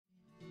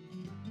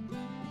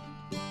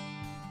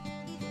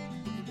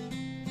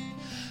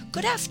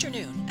Good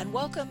afternoon and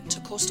welcome to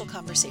Coastal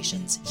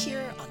Conversations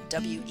here on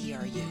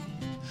WERU.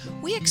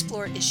 We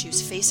explore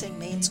issues facing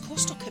Maine's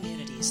coastal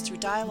communities through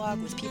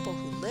dialogue with people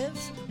who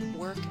live,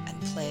 work, and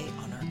play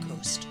on our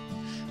coast.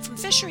 From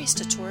fisheries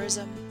to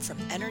tourism, from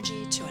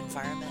energy to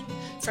environment,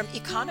 from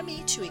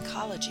economy to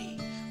ecology,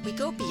 we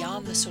go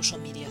beyond the social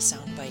media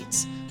sound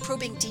bites,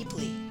 probing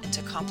deeply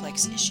into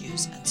complex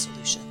issues and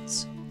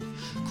solutions.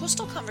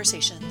 Coastal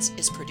Conversations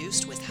is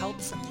produced with help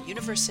from the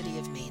University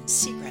of Maine's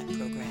Sea Grant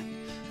program,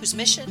 whose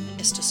mission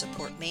is to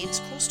support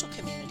Maine's coastal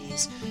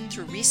communities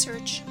through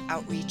research,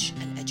 outreach,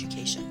 and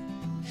education.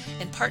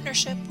 In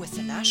partnership with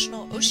the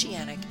National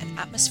Oceanic and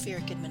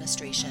Atmospheric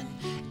Administration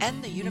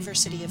and the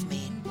University of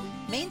Maine,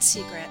 Maine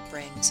Sea Grant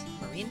brings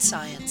marine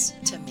science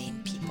to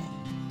Maine people.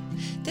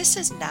 This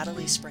is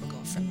Natalie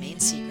Sprinkle from Maine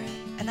Sea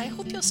Grant, and I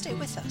hope you'll stay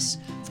with us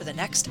for the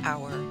next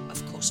hour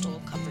of Coastal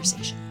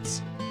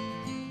Conversations.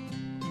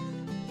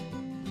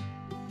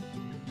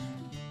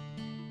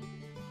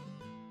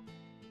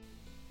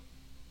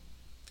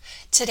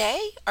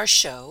 Today, our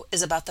show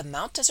is about the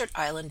Mount Desert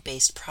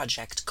Island-based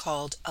project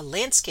called A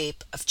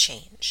Landscape of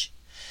Change.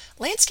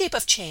 Landscape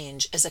of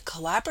Change is a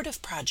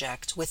collaborative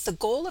project with the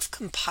goal of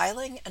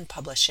compiling and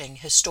publishing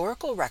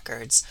historical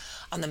records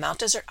on the Mount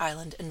Desert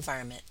Island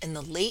environment in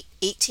the late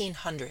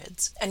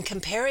 1800s and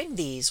comparing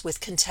these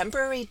with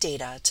contemporary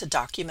data to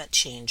document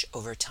change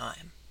over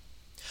time.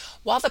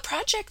 While the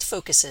project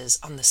focuses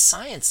on the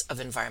science of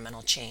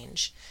environmental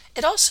change,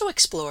 it also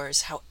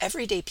explores how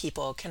everyday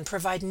people can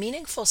provide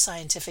meaningful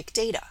scientific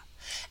data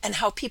and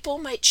how people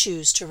might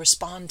choose to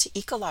respond to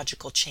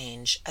ecological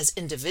change as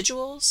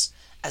individuals,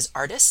 as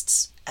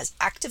artists, as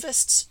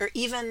activists, or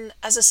even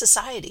as a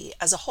society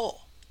as a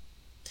whole.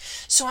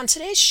 So on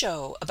today's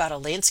show about A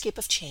Landscape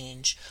of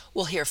Change,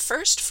 we'll hear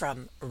first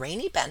from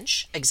Rainey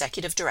Bench,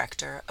 Executive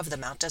Director of the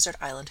Mount Desert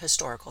Island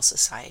Historical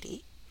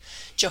Society,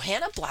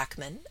 Johanna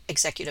Blackman,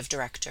 Executive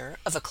Director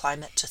of A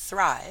Climate to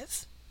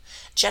Thrive,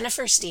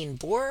 Jennifer Steen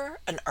Borer,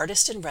 an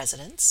artist in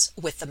residence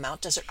with the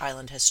Mount Desert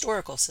Island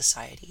Historical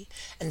Society,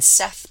 and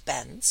Seth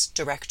Benz,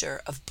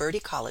 Director of Bird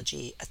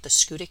Ecology at the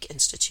Schoodic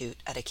Institute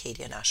at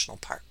Acadia National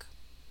Park.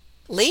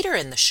 Later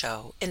in the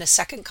show, in a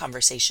second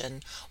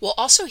conversation, we'll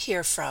also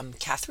hear from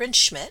Catherine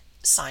Schmidt,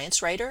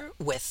 science writer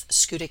with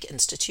Schoodic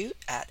Institute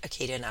at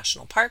Acadia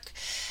National Park,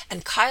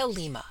 and Kyle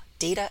Lima,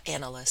 data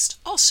analyst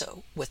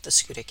also with the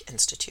Schoodic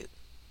Institute.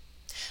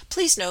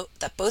 Please note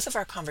that both of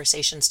our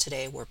conversations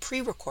today were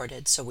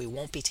pre-recorded, so we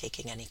won't be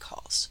taking any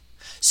calls.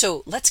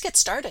 So let's get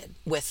started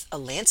with A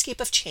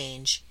Landscape of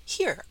Change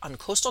here on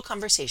Coastal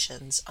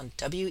Conversations on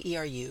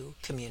WERU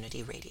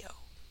Community Radio.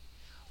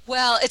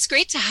 Well, it's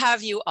great to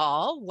have you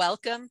all.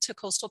 Welcome to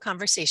Coastal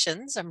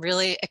Conversations. I'm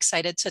really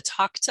excited to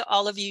talk to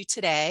all of you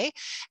today.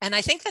 And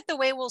I think that the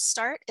way we'll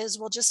start is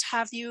we'll just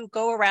have you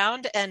go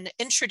around and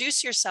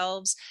introduce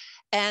yourselves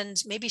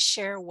and maybe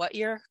share what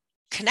your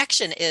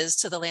connection is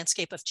to the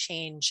Landscape of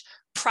Change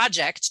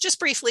project, just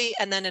briefly,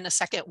 and then in a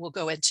second we'll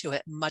go into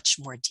it much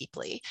more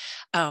deeply.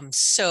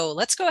 So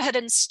let's go ahead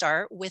and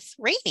start with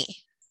Rainey.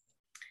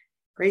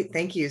 Great,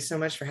 thank you so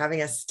much for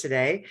having us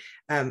today.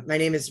 My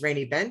name is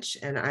Rainey Bench,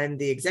 and I'm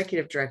the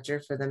Executive Director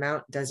for the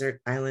Mount Desert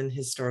Island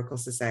Historical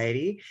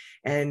Society.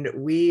 And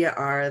we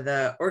are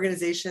the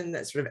organization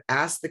that sort of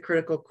asks the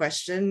critical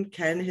question,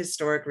 can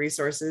historic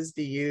resources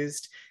be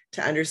used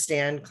to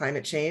understand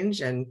climate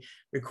change and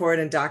record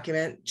and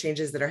document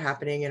changes that are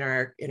happening in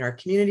our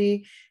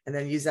community, and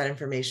then use that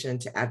information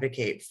to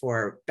advocate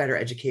for better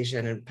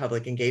education and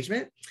public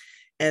engagement.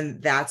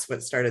 And that's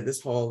what started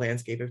this whole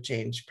Landscape of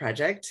Change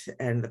project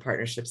and the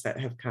partnerships that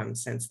have come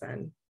since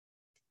then.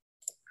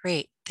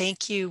 Great,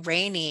 thank you,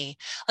 Rainey.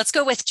 Let's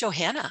go with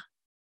Johanna.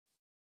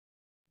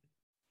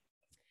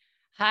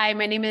 Hi,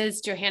 my name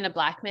is Johanna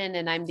Blackman,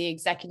 and I'm the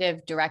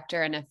Executive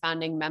Director and a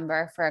founding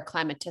member for A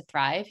Climate to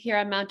Thrive here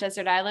on Mount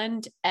Desert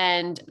Island.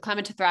 And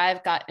Climate to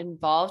Thrive got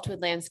involved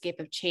with Landscape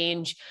of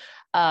Change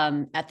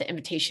at the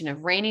invitation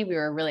of Rainey. We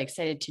were really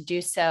excited to do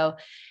so.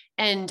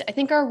 And I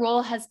think our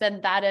role has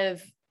been that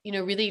of,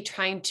 really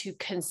trying to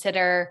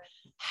consider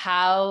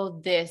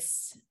how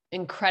this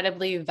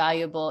incredibly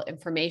valuable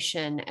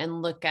information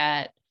and look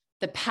at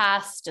the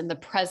past and the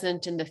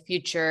present and the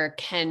future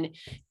can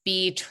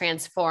be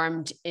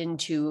transformed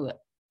into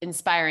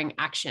inspiring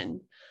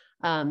action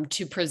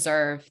to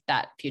preserve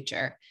that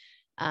future.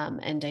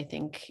 And I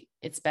think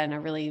it's been a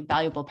really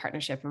valuable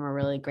partnership, and we're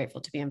really grateful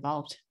to be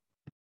involved.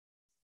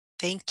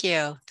 Thank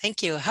you.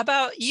 Thank you. How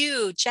about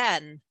you,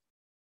 Jen?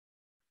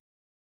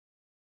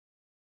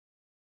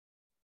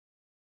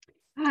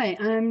 Hi,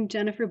 I'm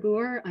Jennifer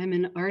Boer. I'm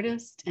an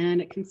artist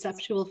and a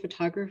conceptual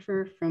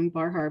photographer from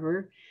Bar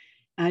Harbor.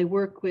 I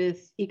work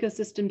with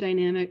ecosystem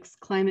dynamics,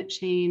 climate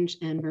change,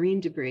 and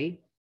marine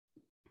debris.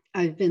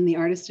 I've been the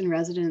artist in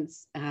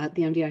residence at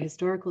the MDI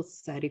Historical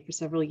Society for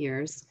several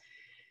years.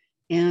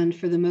 And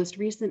for the most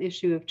recent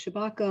issue of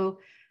Chibako,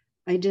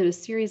 I did a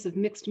series of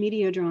mixed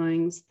media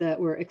drawings that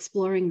were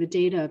exploring the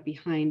data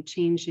behind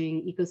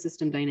changing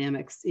ecosystem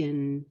dynamics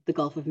in the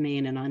Gulf of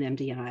Maine and on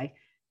MDI,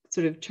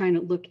 sort of trying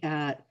to look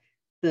at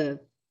the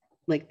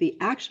like the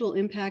actual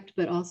impact,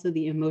 but also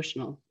the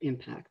emotional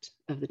impact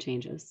of the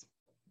changes.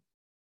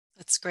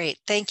 That's great.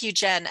 Thank you,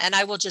 Jen. And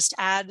I will just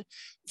add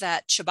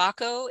that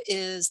Chabaco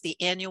is the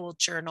annual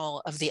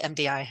journal of the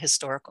MDI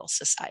Historical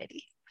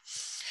Society.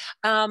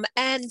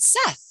 And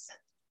Seth.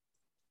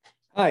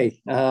 Hi,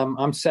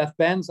 I'm Seth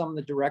Benz. I'm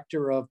the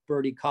director of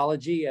bird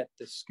ecology at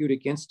the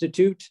Schoodic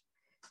Institute.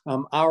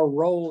 Our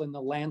role in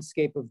the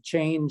Landscape of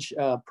Change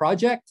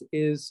project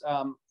is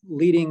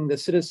leading the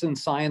citizen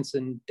science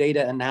and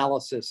data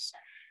analysis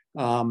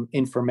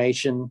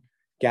information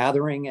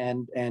gathering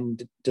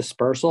and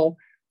dispersal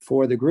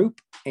for the group.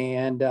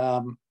 And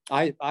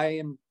I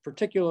am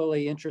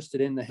particularly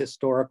interested in the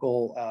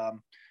historical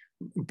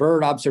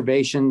bird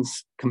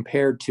observations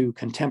compared to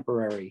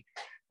contemporary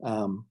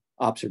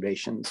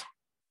observations.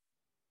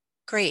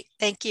 Great.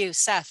 Thank you,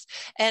 Seth.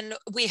 And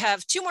we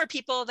have two more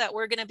people that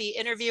we're going to be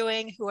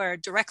interviewing who are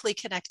directly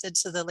connected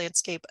to the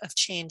Landscape of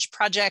Change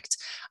project.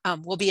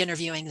 We'll be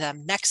interviewing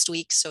them next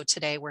week. So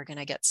today we're going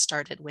to get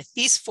started with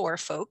these four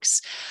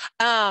folks.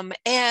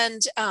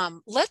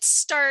 Let's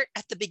start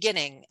at the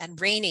beginning. And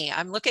Rainey,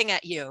 I'm looking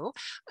at you.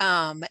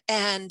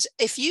 And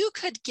if you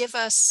could give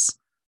us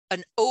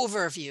an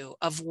overview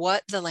of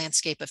what the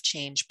Landscape of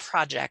Change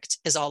project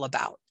is all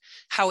about,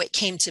 how it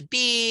came to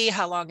be,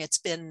 how long it's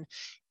been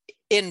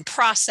in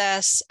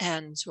process,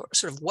 and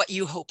sort of what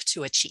you hope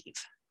to achieve.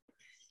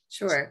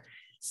 Sure.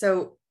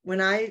 So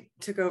when I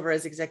took over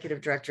as executive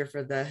director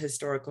for the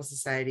Historical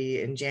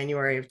Society in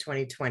January of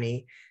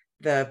 2020,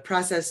 the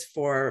process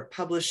for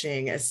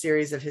publishing a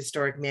series of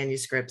historic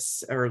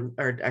manuscripts, or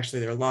actually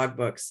their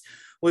logbooks,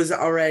 was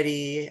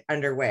already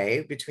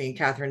underway between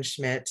Catherine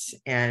Schmidt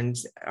and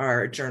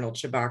our journal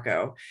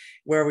Chabaco,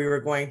 where we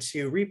were going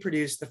to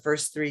reproduce the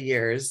first 3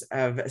 years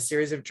of a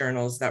series of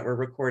journals that were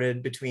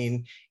recorded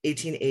between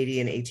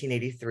 1880 and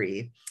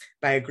 1883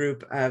 by a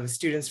group of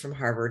students from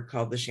Harvard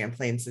called the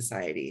Champlain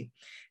Society.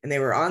 And they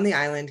were on the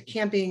island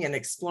camping and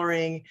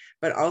exploring,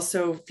 but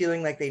also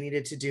feeling like they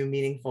needed to do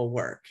meaningful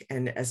work.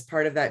 And as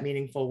part of that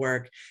meaningful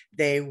work,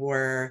 they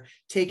were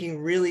taking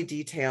really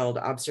detailed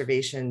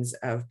observations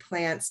of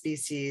plant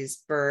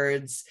species,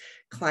 birds,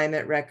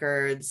 climate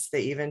records.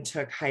 They even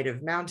took height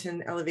of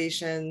mountain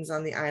elevations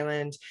on the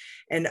island.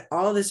 And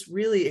all this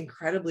really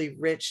incredibly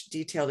rich,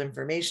 detailed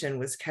information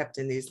was kept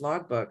in these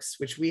logbooks,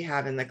 which we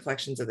have in the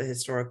collections of the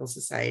Historical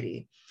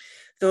Society.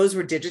 Those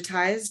were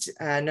digitized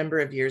a number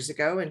of years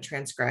ago and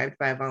transcribed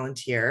by a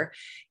volunteer.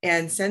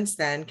 And since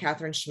then,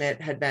 Catherine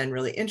Schmidt had been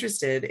really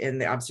interested in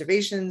the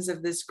observations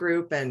of this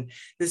group and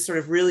this sort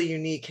of really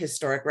unique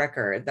historic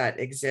record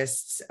that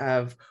exists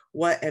of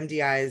what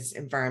MDI's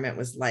environment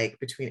was like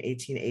between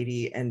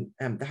 1880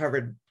 and the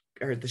Harvard,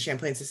 or the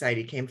Champlain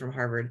Society came from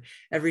Harvard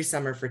every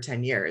summer for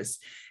 10 years.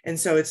 And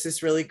so it's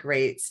this really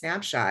great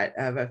snapshot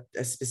of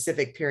a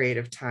specific period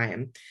of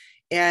time.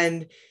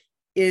 And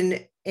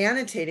in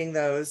annotating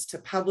those to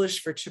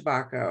publish for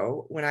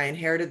Chabaco, when I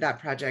inherited that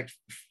project,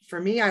 for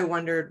me, I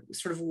wondered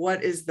sort of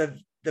what is the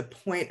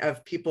point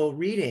of people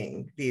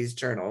reading these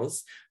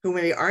journals who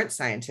maybe aren't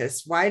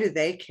scientists. Why do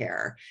they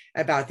care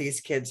about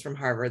these kids from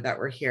Harvard that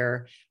were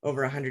here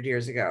over 100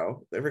 years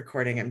ago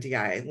recording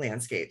MDI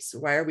landscapes?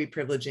 Why are we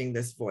privileging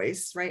this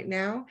voice right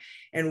now?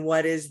 And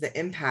what is the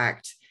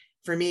impact?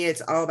 For me,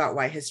 it's all about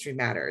why history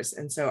matters.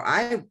 And so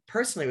I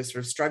personally was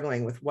sort of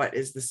struggling with what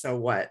is the so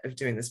what of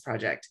doing this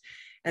project.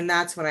 And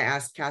that's when I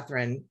asked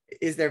Catherine,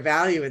 is there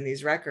value in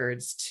these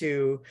records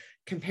to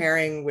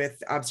comparing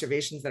with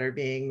observations that are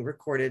being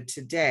recorded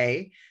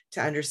today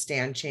to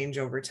understand change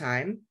over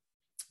time?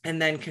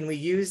 And then can we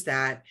use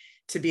that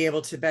to be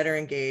able to better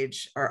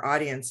engage our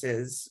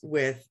audiences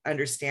with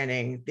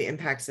understanding the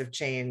impacts of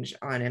change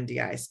on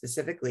MDI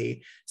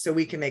specifically, so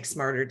we can make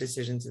smarter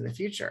decisions in the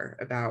future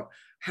about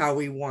how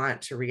we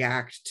want to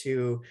react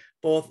to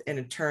both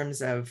in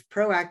terms of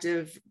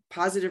proactive,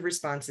 positive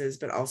responses,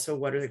 but also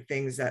what are the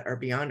things that are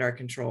beyond our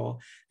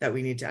control that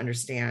we need to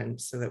understand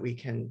so that we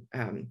can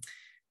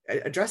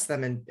address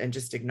them and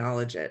just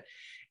acknowledge it.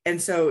 And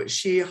so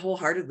she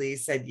wholeheartedly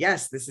said,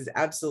 yes, this is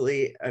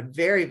absolutely a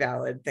very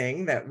valid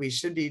thing that we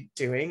should be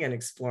doing and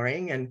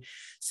exploring. And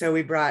so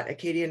we brought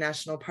Acadia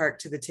National Park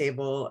to the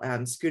table,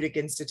 Schoodic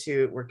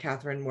Institute, where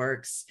Catherine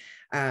works.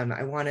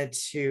 I wanted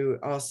to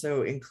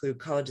also include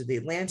College of the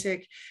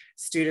Atlantic.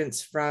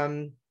 Students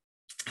from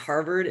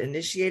Harvard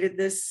initiated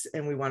this,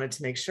 and we wanted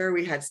to make sure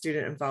we had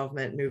student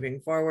involvement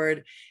moving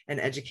forward and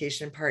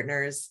education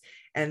partners.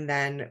 And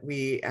then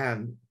we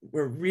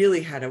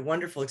really had a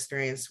wonderful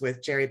experience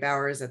with Jerry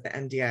Bowers at the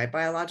MDI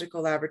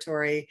Biological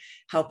Laboratory,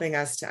 helping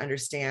us to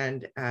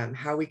understand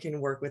how we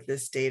can work with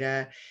this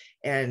data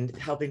and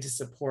helping to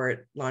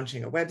support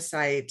launching a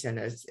website and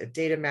a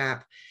data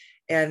map.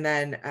 And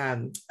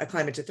then A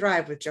Climate to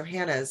Thrive with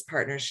Johanna's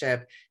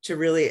partnership to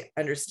really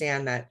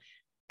understand that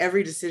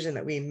every decision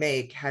that we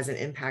make has an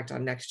impact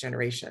on next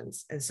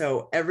generations. And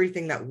so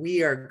everything that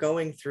we are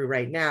going through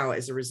right now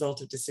is a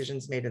result of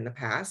decisions made in the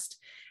past.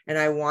 And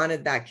I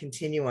wanted that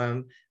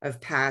continuum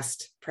of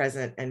past,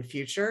 present, and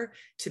future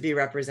to be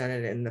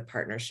represented in the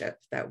partnership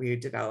that we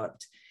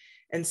developed.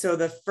 And so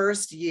the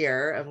first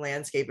year of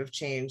Landscape of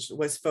Change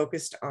was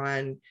focused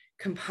on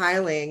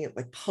compiling,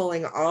 like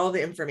pulling all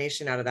the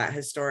information out of that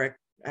historic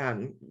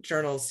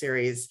journal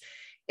series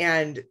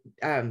and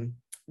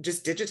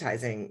just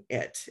digitizing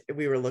it.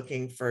 We were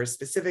looking for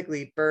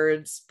specifically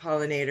birds,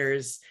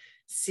 pollinators,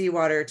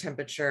 seawater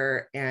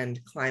temperature,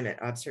 and climate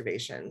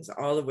observations,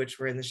 all of which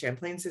were in the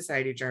Champlain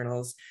Society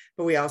journals.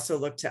 But we also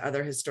looked to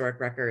other historic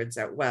records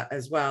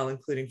as well,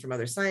 including from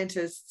other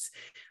scientists,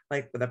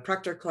 like the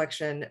Proctor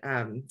collection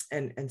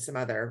and some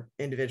other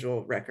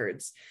individual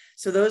records.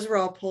 So those were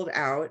all pulled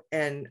out,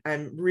 and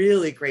I'm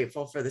really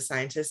grateful for the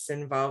scientists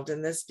involved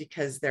in this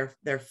because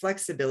their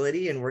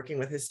flexibility in working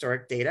with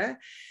historic data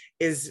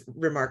is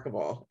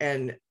remarkable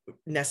and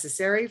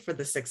necessary for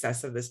the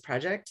success of this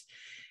project.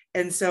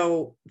 And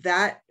so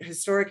that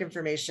historic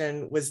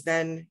information was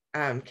then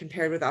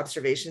compared with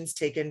observations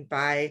taken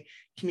by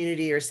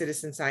community or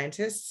citizen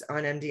scientists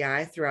on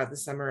MDI throughout the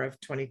summer of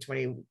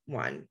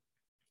 2021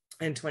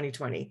 and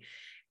 2020.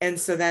 And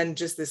so then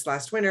just this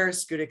last winter,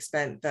 Schoodic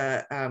spent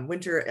the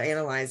winter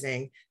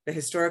analyzing the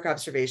historic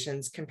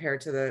observations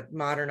compared to the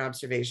modern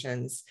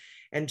observations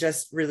and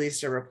just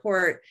released a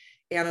report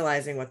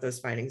analyzing what those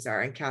findings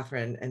are. And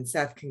Catherine and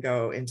Seth can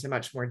go into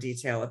much more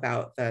detail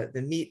about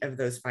the meat of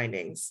those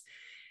findings.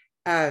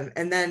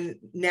 And then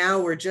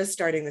now we're just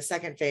starting the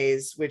second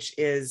phase, which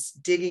is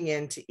digging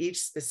into each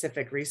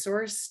specific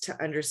resource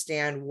to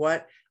understand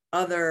what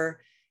other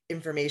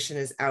information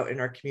is out in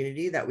our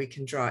community that we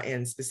can draw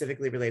in,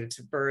 specifically related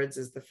to birds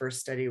is the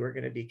first study we're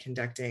going to be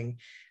conducting,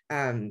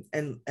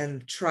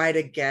 and try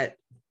to get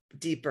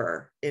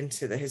deeper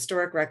into the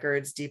historic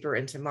records, deeper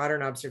into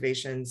modern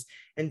observations,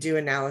 and do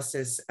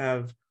analysis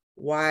of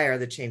why are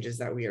the changes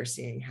that we are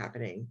seeing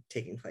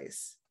taking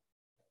place.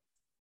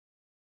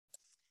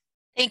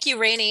 Thank you,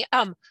 Rainey.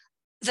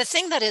 The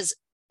thing that is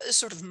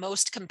sort of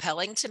most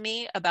compelling to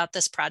me about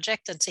this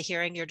project and to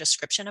hearing your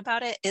description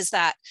about it is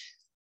that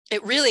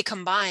it really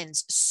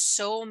combines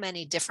so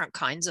many different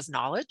kinds of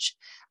knowledge.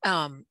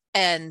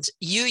 And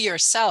you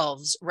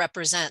yourselves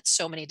represent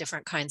so many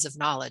different kinds of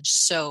knowledge.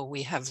 So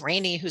we have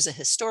Rainey, who's a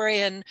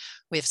historian.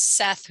 We have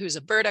Seth, who's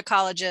a bird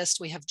ecologist.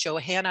 We have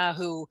Johanna,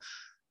 who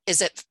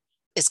is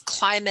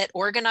climate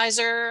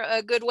organizer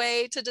a good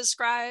way to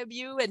describe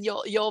you? And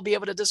you'll be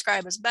able to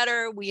describe us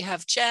better. We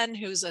have Jen,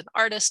 who's an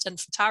artist and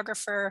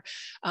photographer.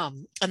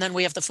 And then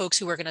we have the folks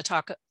who we're going to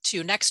talk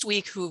to next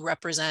week who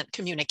represent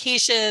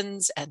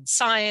communications and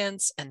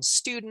science and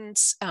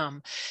students.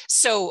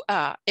 So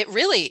it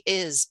really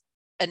is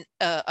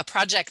a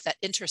project that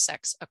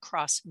intersects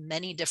across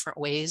many different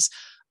ways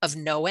of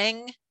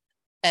knowing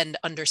and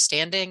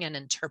understanding and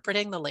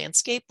interpreting the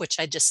landscape, which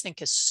I just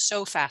think is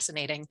so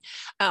fascinating.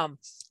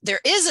 There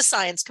is a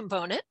science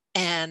component,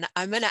 and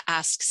I'm going to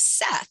ask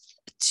Seth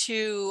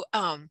to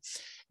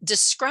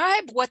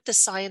describe what the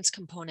science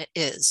component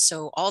is.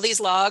 So all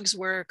these logs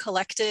were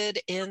collected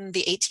in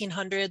the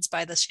 1800s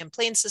by the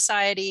Champlain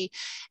Society,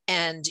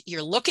 and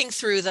you're looking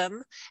through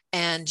them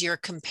and you're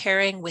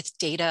comparing with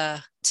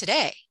data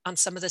today on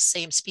some of the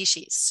same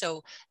species.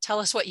 So tell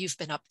us what you've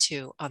been up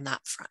to on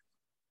that front.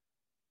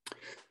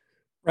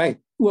 Right.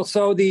 Well,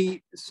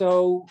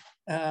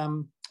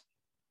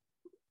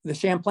 the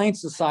Champlain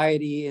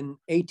Society in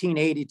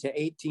 1880 to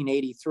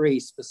 1883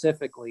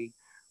 specifically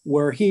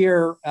were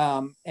here,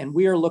 and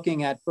we are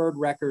looking at bird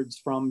records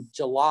from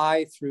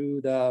July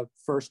through the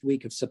first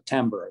week of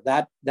September.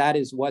 That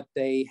is what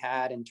they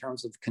had in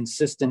terms of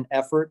consistent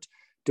effort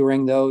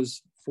during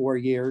those 4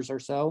 years or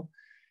so.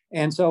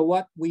 And so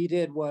what we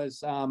did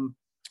was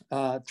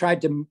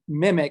tried to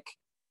mimic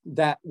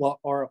that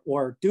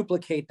or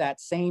duplicate that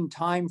same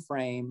time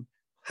frame,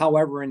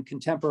 however, in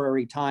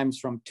contemporary times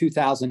from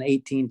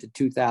 2018 to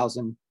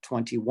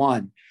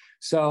 2021.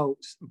 So,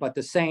 but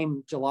the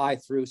same July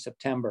through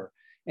September.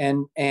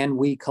 And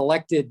we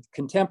collected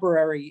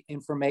contemporary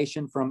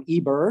information from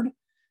eBird.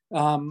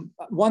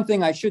 One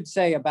thing I should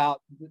say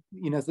about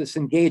this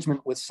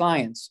engagement with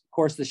science, of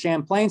course, the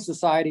Champlain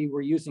Society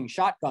were using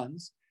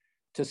shotguns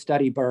to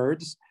study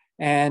birds.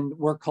 And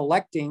we're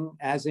collecting,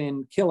 as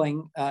in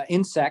killing,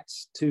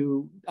 insects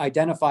to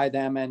identify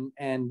them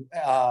and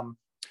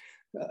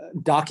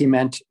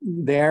document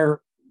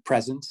their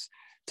presence.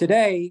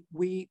 Today,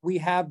 we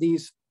have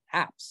these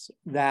apps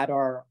that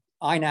are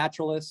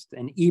iNaturalist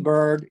and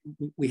eBird.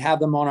 We have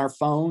them on our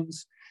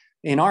phones.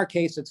 In our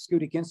case at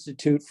Schoodic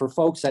Institute, for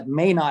folks that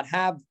may not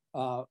have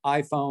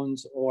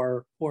iPhones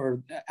or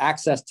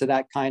access to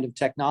that kind of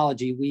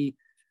technology,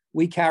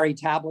 we carry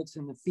tablets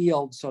in the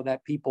field so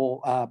that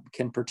people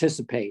can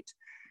participate.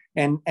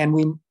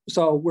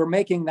 So we're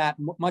making that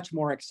much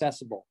more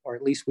accessible, or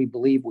at least we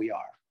believe we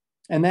are.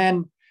 And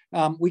then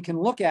we can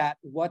look at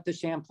what the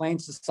Champlain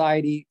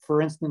Society,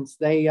 for instance,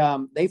 they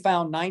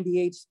found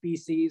 98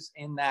 species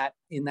in that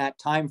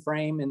time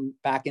frame and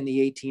back in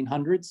the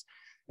 1880s.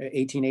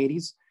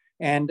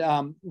 And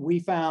we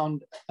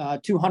found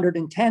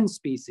 210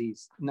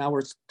 species. Now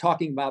we're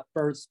talking about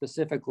birds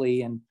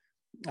specifically and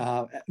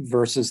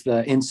versus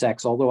the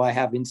insects, although I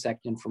have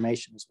insect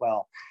information as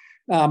well.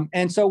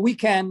 And so we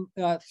can,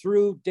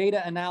 through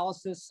data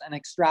analysis and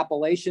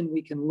extrapolation,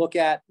 we can look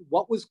at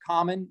what was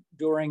common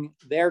during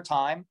their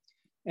time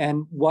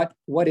and what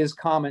is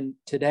common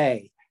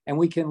today. And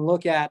we can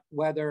look at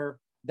whether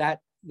that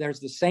there's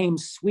the same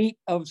suite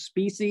of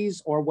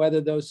species or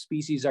whether those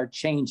species are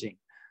changing.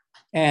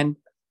 And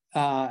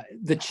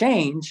the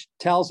change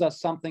tells us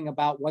something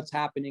about what's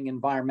happening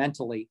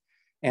environmentally.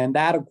 And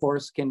that, of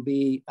course, can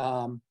be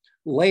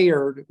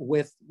layered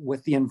with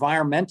the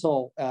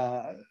environmental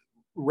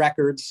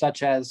records,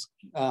 such as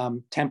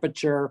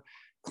temperature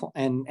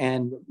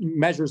and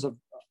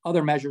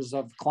other measures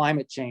of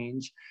climate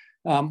change.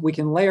 We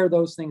can layer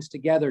those things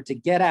together to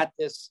get at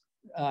this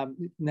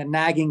the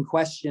nagging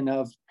question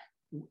of,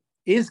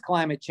 is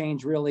climate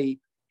change really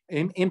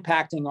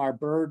impacting our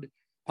bird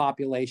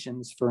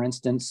populations, for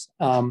instance?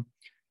 And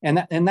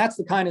that's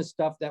the kind of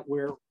stuff that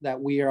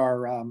we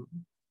are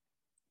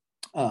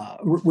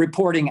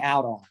reporting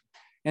out on.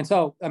 And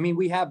so, I mean,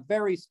 we have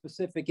very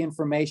specific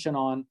information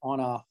on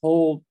a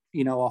whole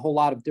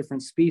lot of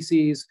different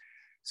species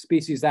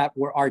that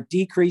are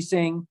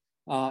decreasing,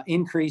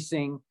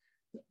 increasing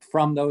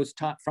from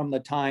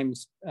the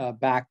times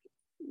back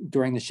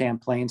during the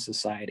Champlain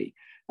Society.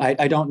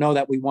 I don't know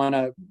that we want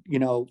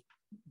to,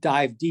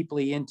 dive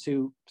deeply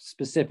into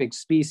specific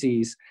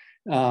species,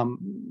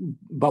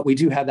 but we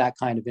do have that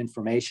kind of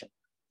information.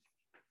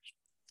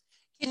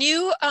 Can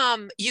you,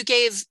 you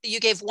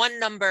gave one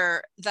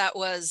number that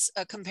was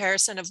a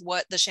comparison of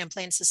what the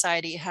Champlain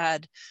Society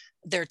had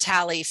their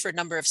tally for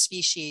number of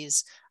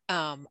species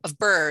of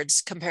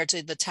birds compared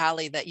to the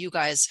tally that you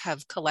guys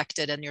have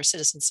collected and your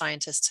citizen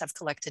scientists have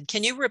collected.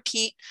 Can you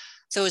repeat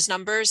those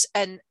numbers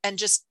and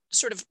just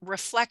sort of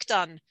reflect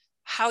on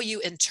how you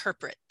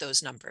interpret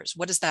those numbers?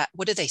 What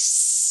do they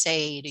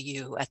say to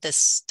you at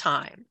this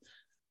time?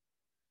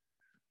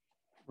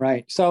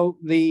 Right. So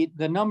the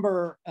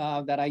number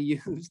that I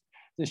used,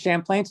 the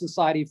Champlain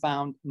Society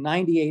found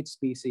 98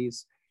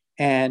 species,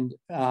 and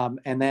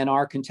then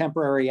our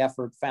contemporary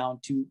effort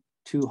found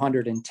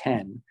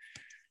 210.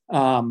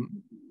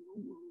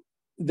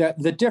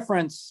 The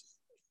difference,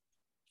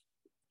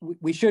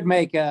 we should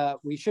make a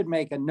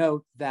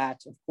note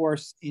that, of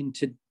course, in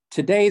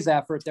today's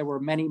effort, there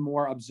were many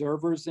more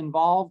observers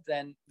involved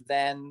than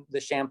the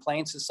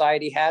Champlain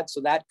Society had,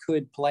 so that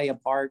could play a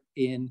part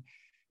in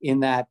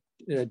that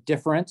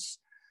difference.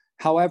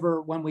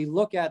 However, when we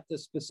look at the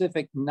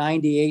specific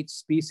 98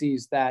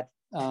 species that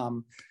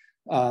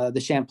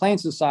the Champlain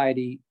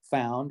Society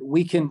found,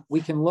 we can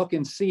look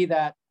and see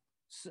that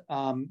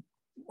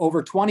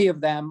over 20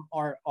 of them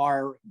are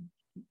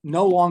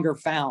no longer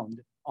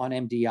found on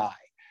MDI.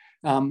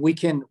 We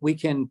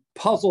can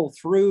puzzle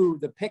through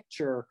the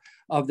picture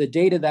of the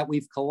data that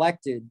we've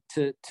collected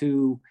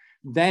to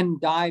then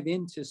dive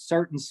into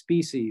certain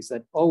species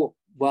that, oh,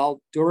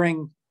 well,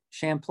 during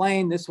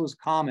Champlain, this was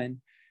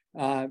common.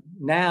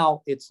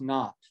 Now it's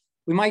not.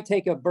 We might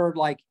take a bird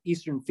like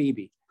Eastern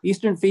Phoebe.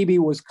 Eastern Phoebe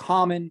was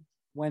common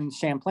when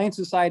Champlain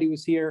Society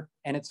was here,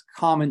 and it's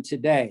common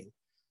today.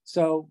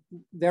 So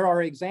there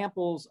are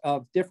examples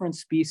of different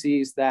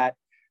species that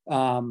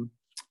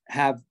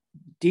have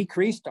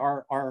decreased,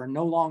 are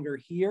no longer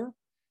here,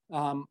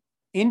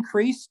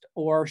 increased,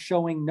 or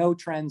showing no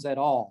trends at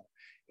all.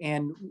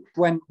 And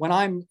when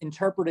I'm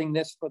interpreting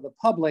this for the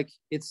public,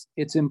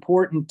 it's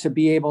important to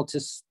be able to,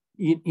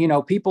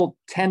 people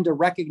tend to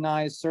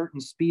recognize certain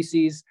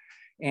species,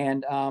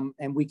 and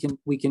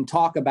we can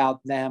talk about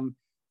them,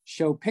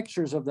 show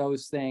pictures of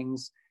those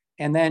things,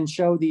 and then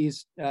show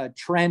these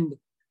trend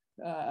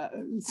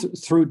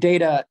through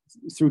data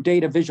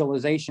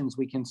visualizations.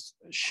 We can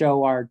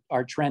show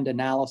our trend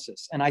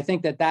analysis, and I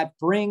think that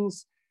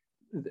brings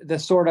the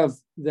sort of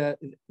the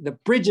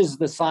bridges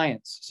the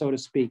science, so to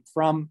speak,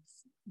 from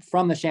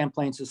the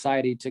Champlain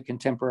Society to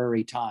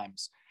contemporary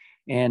times,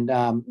 and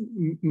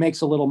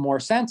makes a little more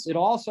sense. It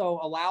also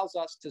allows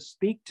us to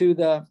speak to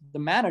the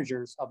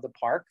managers of the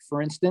park,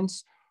 for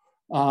instance,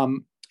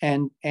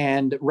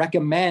 and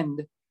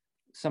recommend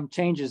some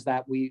changes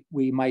that we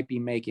might be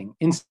making.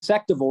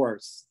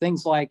 Insectivores,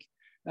 things like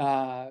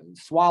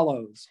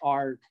swallows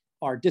are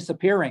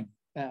disappearing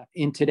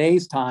in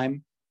today's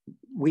time.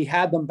 We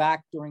had them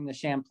back during the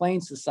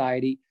Champlain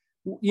Society.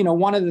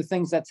 One of the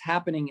things that's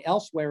happening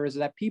elsewhere is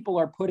that people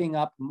are putting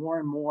up more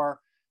and more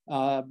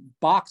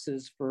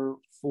boxes for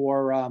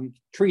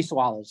tree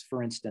swallows,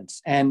 for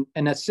instance, and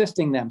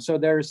assisting them. So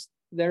there's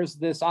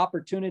this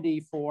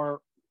opportunity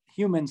for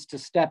humans to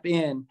step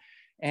in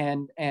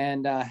and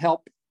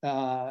help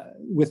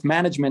with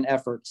management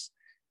efforts.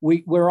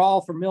 We're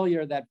all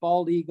familiar that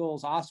bald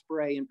eagles,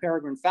 osprey, and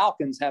peregrine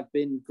falcons have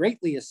been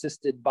greatly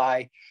assisted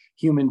by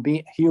human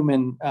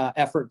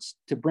efforts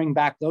to bring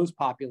back those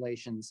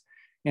populations.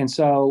 And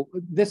so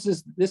this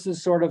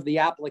is sort of the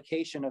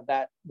application of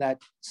that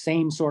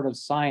same sort of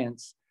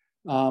science,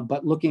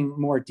 but looking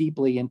more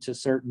deeply into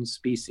certain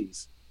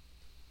species.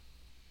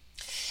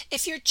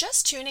 If you're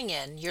just tuning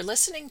in, you're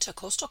listening to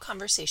Coastal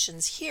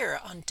Conversations here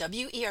on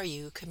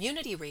WERU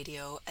Community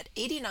Radio at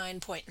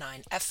 89.9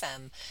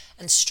 FM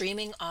and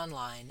streaming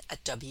online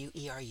at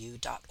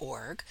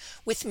weru.org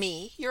with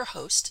me, your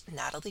host,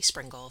 Natalie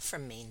Springle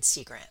from Maine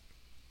Sea Grant.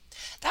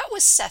 That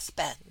was Seth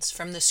Benz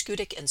from the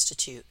Schoodic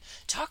Institute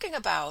talking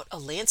about A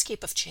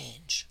Landscape of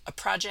Change, a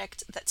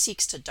project that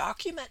seeks to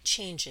document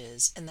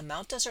changes in the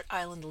Mount Desert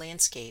Island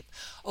landscape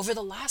over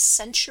the last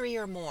century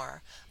or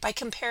more by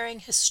comparing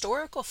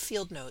historical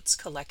field notes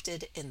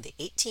collected in the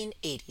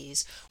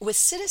 1880s with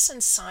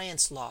citizen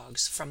science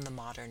logs from the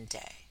modern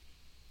day.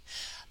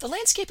 The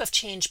Landscape of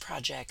Change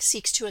project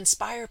seeks to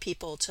inspire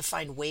people to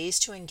find ways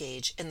to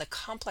engage in the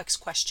complex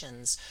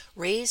questions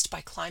raised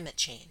by climate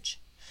change.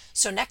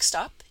 So next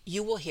up,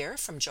 you will hear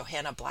from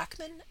Johanna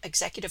Blackman,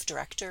 Executive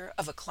Director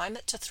of A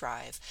Climate to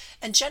Thrive,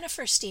 and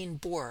Jennifer Steen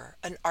Boer,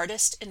 an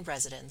artist in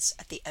residence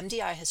at the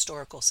MDI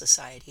Historical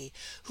Society,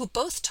 who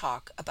both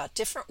talk about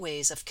different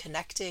ways of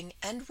connecting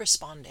and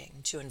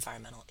responding to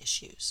environmental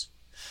issues.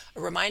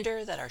 A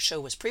reminder that our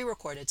show was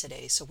pre-recorded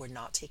today, so we're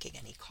not taking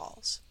any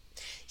calls.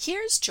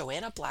 Here's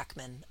Johanna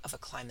Blackman of A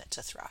Climate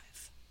to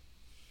Thrive.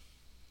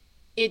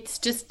 It's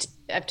just,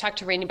 I've talked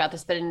to Rainey about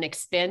this, but an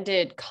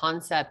expanded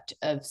concept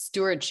of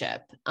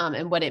stewardship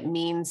and what it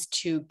means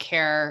to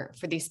care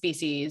for these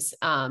species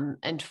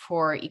and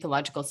for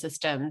ecological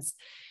systems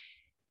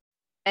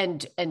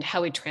and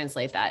how we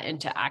translate that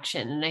into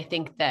action. And I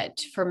think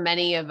that for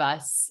many of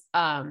us,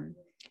 when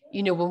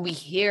we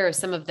hear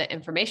some of the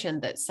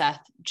information that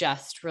Seth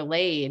just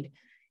relayed,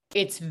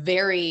 it's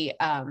very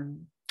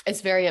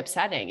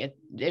upsetting.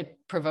 It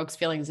provokes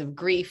feelings of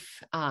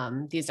grief.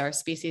 These are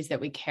species that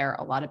we care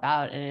a lot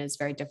about, and it is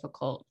very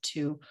difficult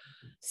to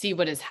see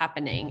what is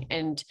happening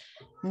and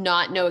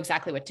not know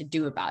exactly what to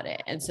do about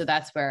it. And so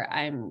that's where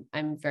I'm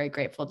very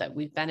grateful that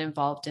we've been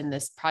involved in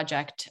this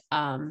project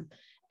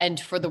and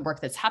for the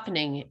work that's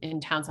happening in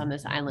towns on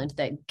this island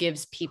that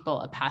gives people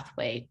a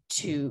pathway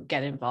to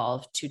get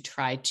involved to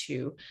try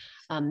to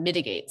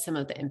mitigate some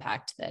of the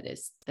impact that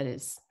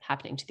is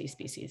happening to these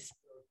species.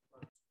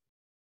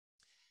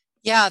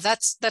 Yeah,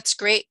 that's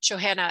great,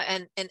 Johanna.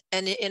 And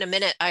in a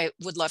minute, I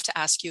would love to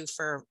ask you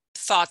for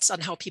thoughts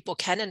on how people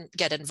can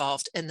get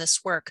involved in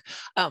this work.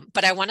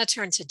 But I want to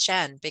turn to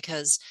Jen,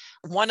 because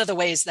one of the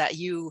ways that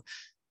you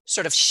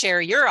sort of share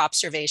your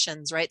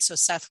observations, right? So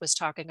Seth was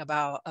talking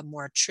about a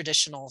more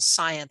traditional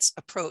science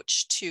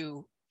approach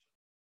to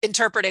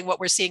interpreting what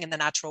we're seeing in the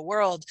natural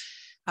world.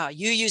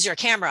 You use your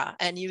camera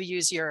and you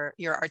use your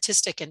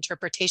artistic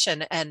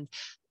interpretation. And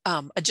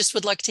I just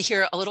would like to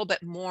hear a little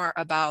bit more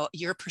about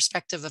your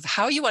perspective of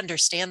how you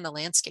understand the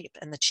landscape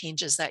and the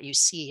changes that you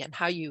see and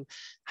how you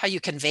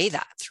convey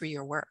that through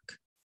your work.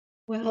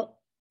 Well,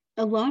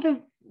 a lot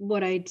of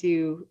what I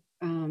do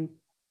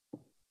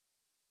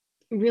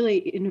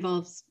really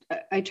involves,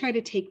 I try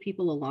to take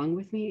people along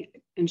with me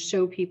and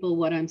show people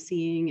what I'm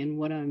seeing and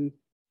what I'm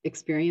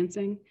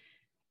experiencing.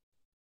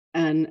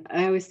 And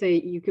I always say,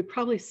 you could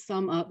probably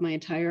sum up my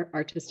entire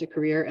artistic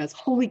career as,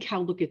 holy cow,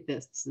 look at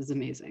this. This is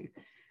amazing.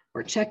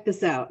 Or check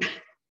this out,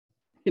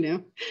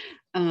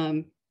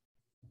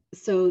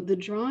 So the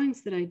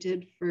drawings that I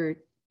did for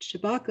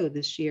Chibako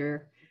this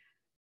year,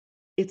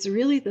 it's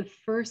really the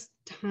first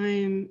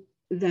time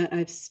that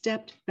I've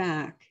stepped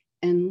back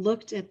and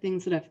looked at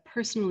things that I've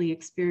personally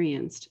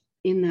experienced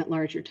in that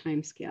larger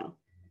time scale.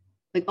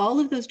 Like all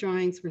of those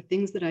drawings were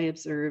things that I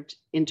observed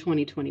in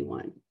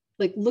 2021.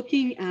 Like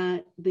looking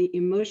at the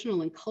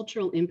emotional and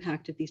cultural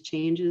impact of these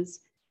changes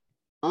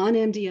on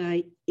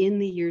MDI in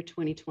the year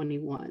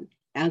 2021.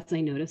 As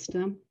I noticed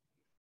them.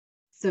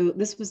 So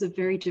this was a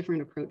very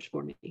different approach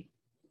for me.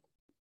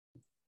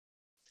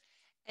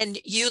 And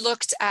you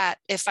looked at,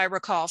 if I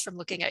recall from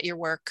looking at your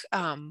work,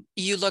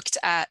 you looked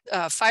at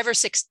 5 or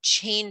 6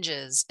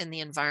 changes in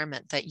the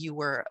environment that you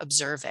were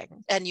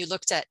observing. And you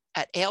looked at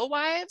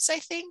alewives, I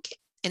think,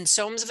 in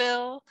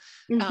Soamesville.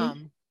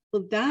 Mm-hmm.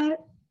 Well,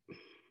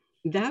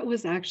 that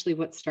was actually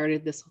what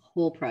started this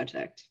whole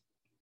project.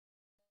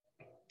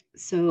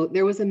 So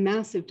there was a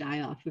massive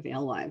die-off of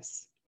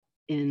alewives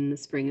in the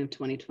spring of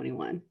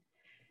 2021.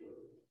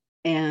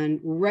 And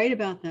right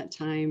about that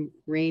time,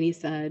 Rainey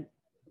said,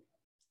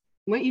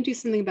 why don't you do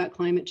something about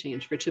climate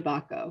change for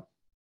Chibako?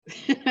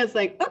 I was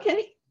like,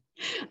 okay.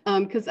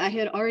 Because I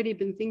had already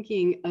been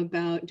thinking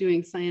about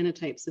doing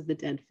cyanotypes of the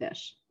dead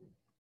fish,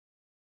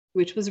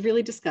 which was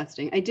really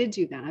disgusting. I did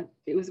do that.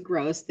 It was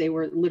gross. They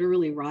were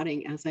literally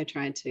rotting as I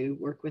tried to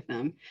work with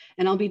them.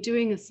 And I'll be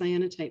doing a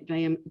cyanotype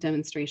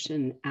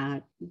demonstration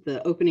at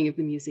the opening of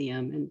the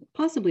museum and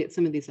possibly at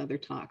some of these other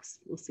talks.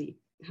 We'll see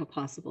how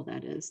possible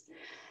that is.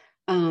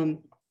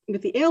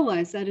 With the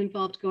alewives, that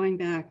involved going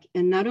back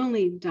and not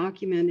only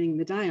documenting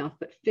the die-off,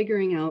 but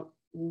figuring out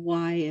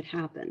why it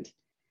happened.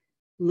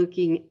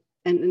 Looking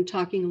and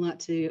talking a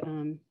lot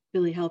to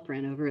Billy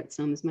Halprin over at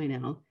Somes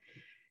Minell.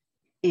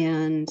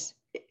 And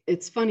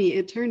it's funny,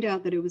 it turned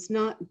out that it was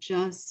not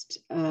just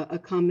a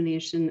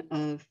combination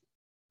of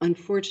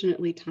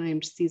unfortunately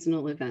timed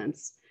seasonal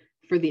events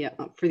for the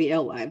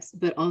alewives,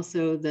 but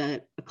also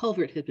that a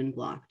culvert had been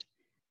blocked.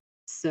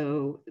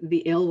 So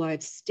the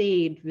alewives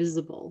stayed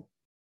visible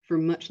for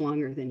much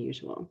longer than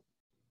usual.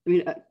 I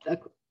mean,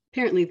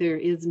 apparently there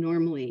is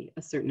normally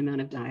a certain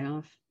amount of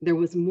die-off. There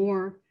was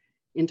more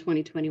in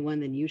 2021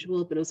 than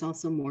usual, but it was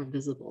also more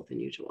visible than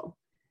usual.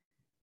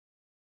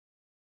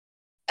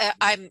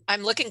 I'm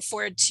looking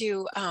forward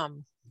to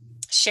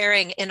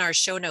sharing in our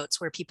show notes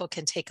where people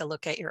can take a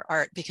look at your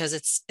art,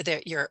 because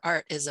your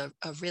art is a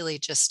really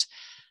just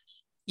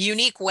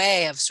unique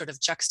way of sort of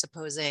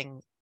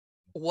juxtaposing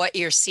what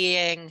you're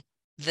seeing,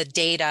 the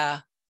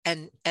data,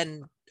 and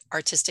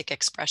artistic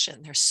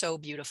expression. They're so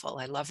beautiful.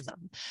 I love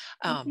them.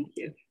 Thank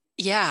you.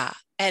 Yeah.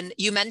 And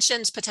you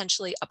mentioned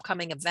potentially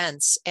upcoming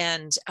events,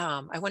 and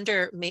I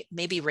wonder,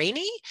 maybe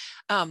Rainey,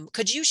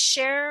 could you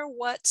share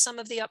what some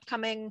of the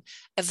upcoming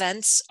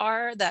events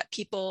are that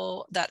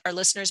our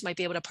listeners might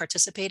be able to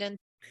participate in?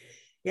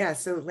 Yeah,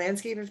 so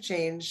Landscape of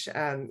Change,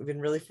 we've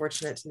been really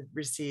fortunate to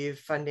receive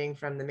funding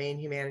from the Maine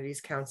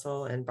Humanities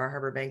Council and Bar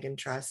Harbor Bank and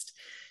Trust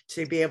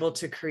to be able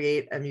to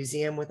create a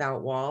museum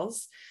without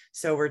walls.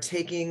 So we're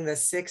taking the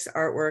 6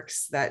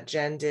 artworks that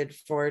Jen did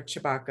for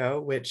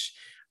Chabaco, which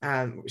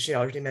she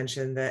already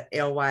mentioned the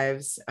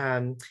alewives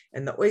and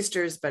the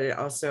oysters, but it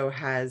also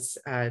has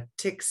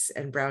ticks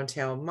and brown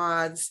tail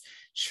moths,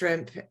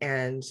 shrimp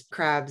and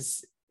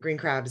crabs, green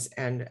crabs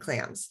and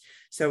clams.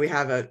 So we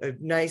have a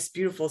nice,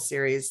 beautiful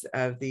series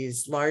of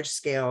these large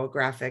scale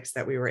graphics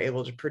that we were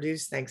able to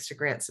produce thanks to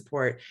grant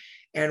support.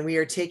 And we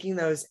are taking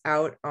those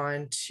out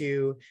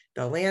onto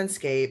the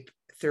landscape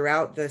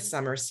throughout the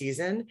summer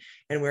season.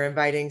 And we're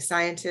inviting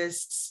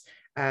scientists,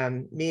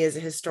 me as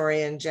a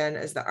historian, Jen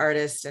as the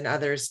artist, and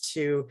others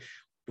to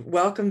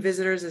welcome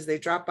visitors as they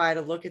drop by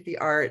to look at the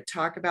art,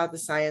 talk about the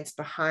science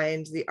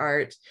behind the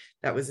art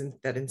that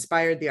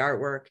inspired the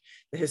artwork,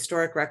 the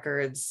historic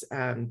records,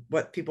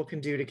 what people can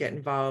do to get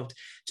involved,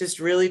 just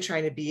really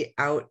trying to be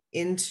out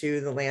into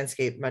the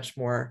landscape much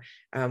more,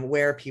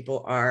 where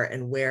people are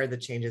and where the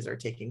changes are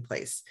taking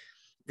place.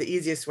 The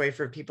easiest way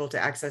for people to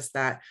access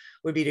that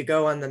would be to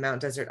go on the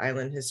Mount Desert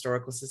Island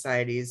Historical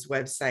Society's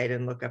website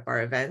and look up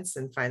our events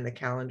and find the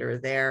calendar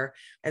there.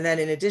 And then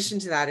in addition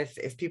to that,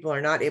 if people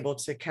are not able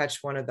to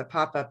catch one of the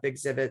pop-up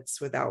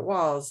exhibits without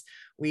walls,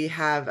 we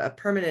have a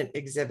permanent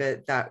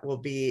exhibit that will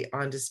be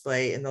on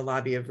display in the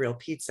lobby of Real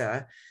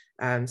Pizza,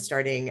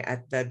 starting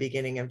at the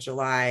beginning of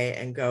July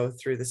and go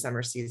through the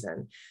summer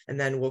season. And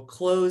then we'll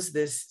close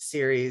this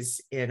series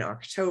in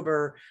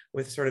October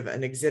with sort of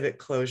an exhibit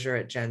closure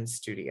at Jen's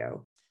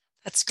studio.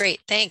 That's great.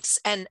 Thanks.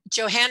 And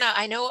Johanna,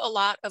 I know a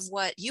lot of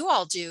what you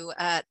all do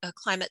at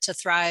Climate to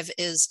Thrive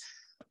is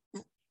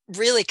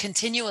really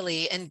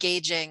continually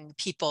engaging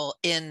people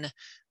in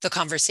the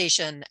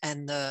conversation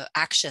and the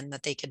action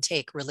that they can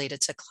take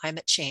related to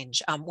climate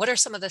change. What are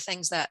some of the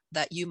things that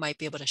you might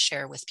be able to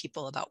share with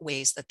people about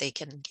ways that they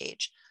can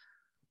engage?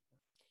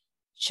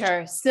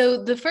 Sure.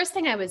 So the first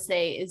thing I would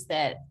say is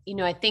that,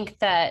 I think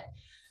that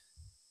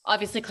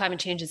obviously climate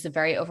change is a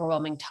very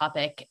overwhelming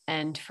topic.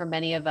 And for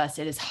many of us,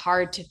 it is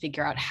hard to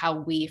figure out how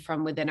we,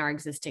 from within our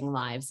existing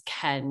lives,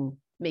 can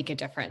make a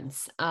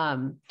difference.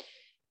 And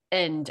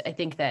I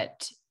think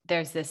that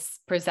there's this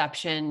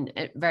perception,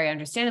 very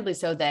understandably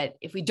so, that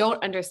if we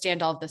don't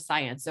understand all of the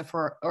science, if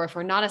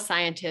we're not a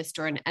scientist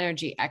or an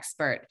energy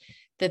expert,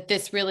 that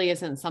this really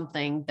isn't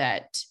something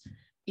that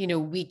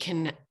we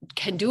can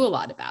do a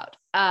lot about.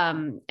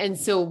 And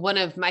so one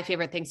of my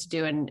favorite things to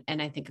do, and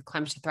I think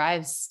Climate to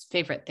Thrive's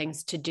favorite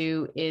things to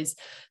do, is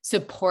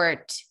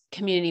support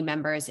community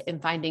members in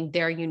finding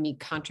their unique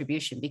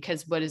contribution,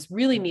 because what is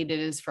really needed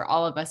is for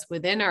all of us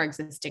within our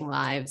existing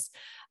lives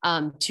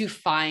to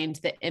find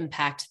the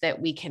impact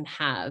that we can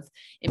have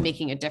in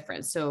making a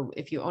difference. So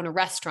if you own a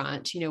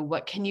restaurant,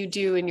 what can you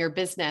do in your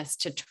business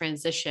to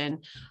transition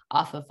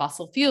off of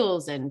fossil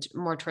fuels and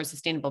more towards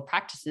sustainable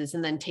practices?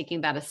 And then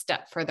taking that a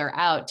step further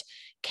out,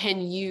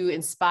 can you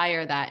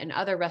inspire that in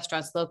other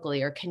restaurants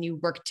locally, or can you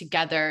work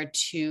together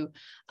to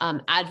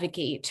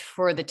advocate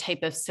for the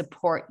type of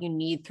support you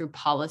need through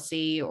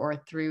policy or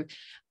through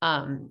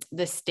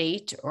the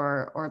state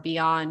or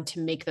beyond to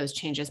make those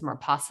changes more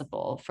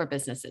possible for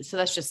businesses? So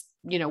that's just,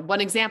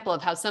 one example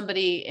of how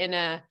somebody in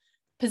a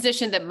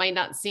position that might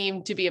not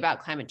seem to be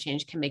about climate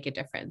change can make a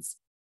difference.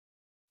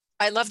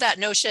 I love that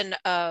notion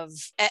of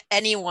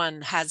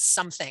anyone has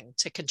something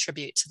to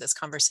contribute to this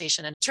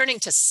conversation. And turning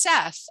to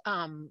Seth,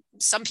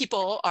 some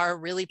people are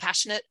really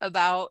passionate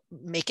about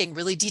making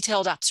really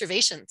detailed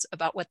observations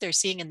about what they're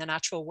seeing in the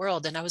natural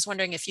world. And I was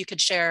wondering if you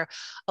could share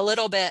a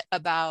little bit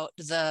about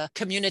the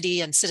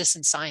community and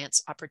citizen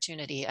science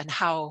opportunity and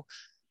how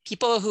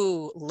people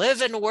who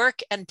live and work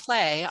and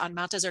play on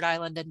Mount Desert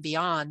Island and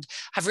beyond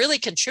have really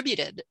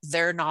contributed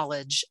their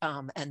knowledge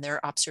and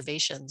their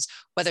observations,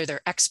 whether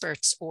they're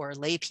experts or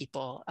lay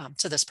people,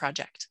 to this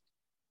project.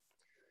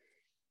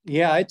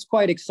 Yeah, it's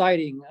quite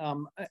exciting.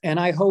 And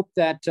I hope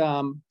that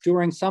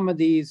during some of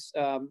these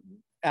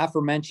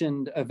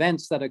aforementioned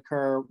events that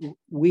occur,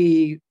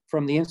 we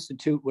from the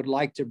Institute would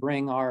like to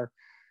bring our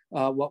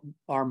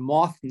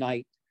moth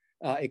night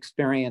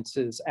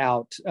experiences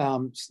out.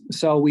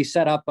 So we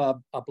set up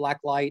a black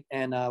light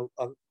and a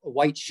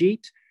white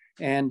sheet,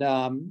 and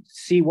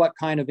see what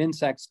kind of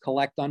insects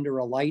collect under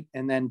a light,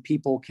 and then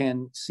people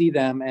can see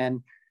them.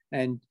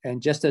 And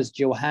just as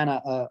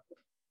Johanna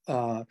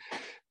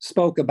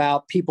spoke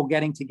about people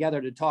getting together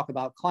to talk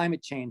about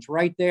climate change,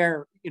 right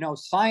there,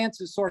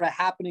 science is sort of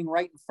happening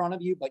right in front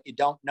of you, but you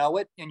don't know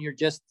it, and you're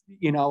just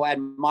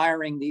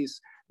admiring these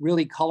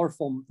really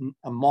colorful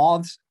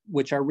moths,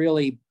 which are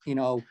really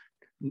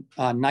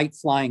night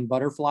flying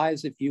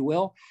butterflies, if you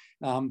will,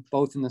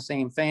 both in the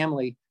same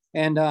family.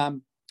 And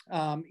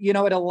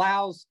it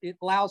allows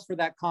for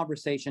that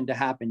conversation to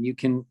happen. You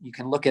can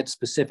look at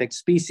specific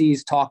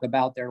species, talk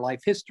about their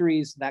life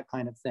histories, that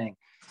kind of thing.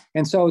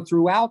 And so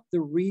throughout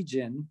the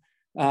region,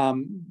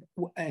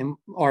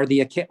 or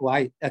the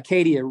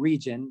Acadia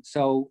region,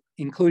 so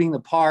including the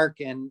park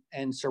and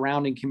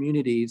surrounding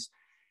communities,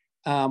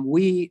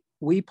 we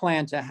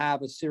plan to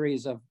have a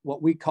series of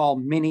what we call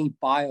mini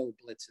bio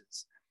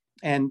blitzes,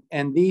 and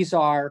these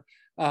are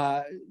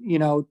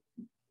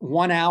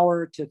 1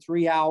 hour to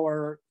 3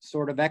 hour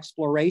sort of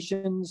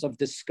explorations of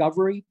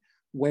discovery,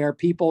 where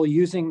people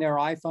using their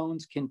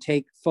iPhones can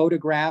take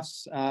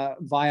photographs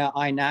via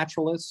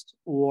iNaturalist,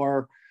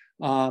 or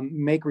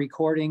make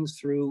recordings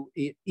through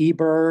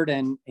eBird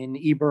and in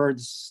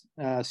eBird's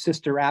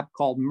sister app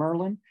called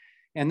Merlin.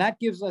 And that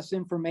gives us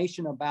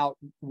information about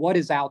what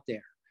is out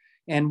there.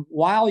 And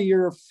while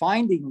you're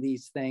finding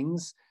these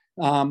things,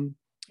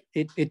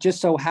 it just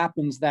so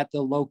happens that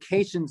the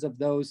locations of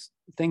those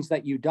things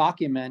that you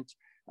document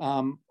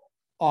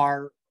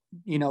are,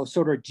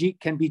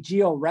 can be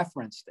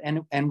geo-referenced.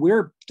 And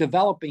we're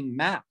developing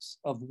maps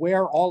of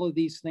where all of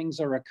these things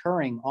are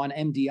occurring on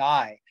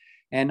MDI.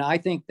 And I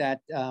think that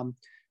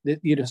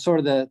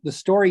the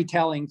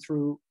storytelling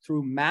through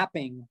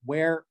mapping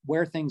where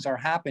things are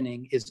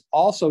happening is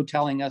also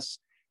telling us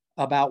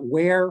about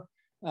where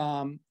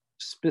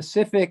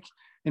specific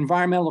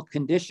environmental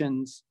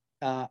conditions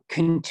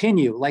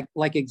continue,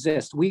 like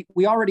exist. We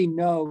already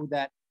know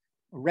that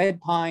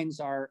red pines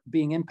are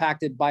being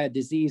impacted by a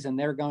disease, and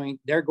they're going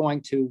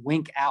to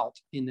wink out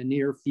in the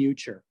near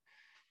future.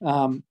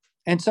 And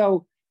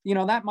so,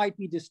 that might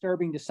be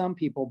disturbing to some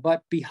people,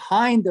 but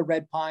behind the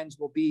red pines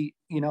will be,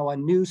 a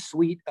new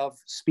suite of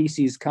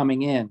species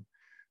coming in.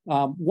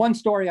 One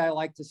story I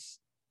like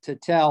to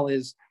tell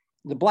is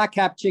the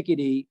black-capped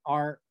chickadee,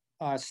 our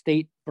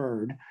state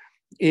bird,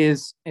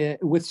 is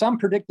with some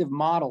predictive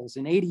models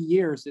in 80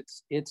 years,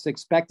 it's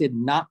expected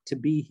not to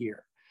be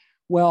here.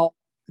 Well,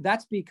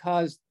 that's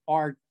because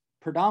our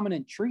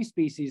predominant tree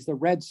species, the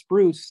red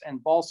spruce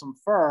and balsam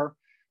fir,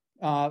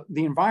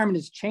 the environment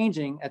is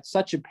changing at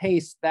such a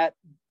pace that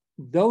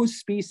those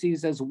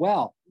species as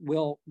well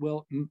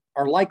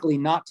are likely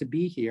not to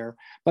be here,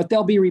 but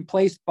they'll be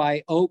replaced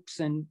by oaks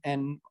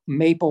and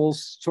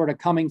maples sort of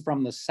coming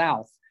from the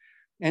south.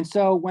 And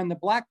so when the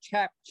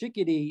black-capped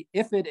chickadee,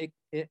 if it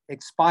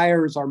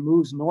expires or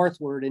moves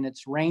northward in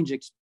its range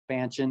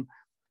expansion,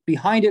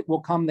 behind it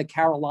will come the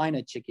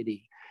Carolina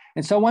chickadee.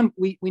 And so when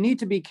we need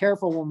to be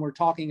careful when we're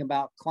talking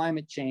about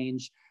climate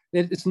change,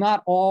 it's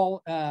not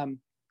all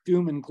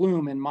doom and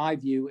gloom, in my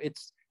view.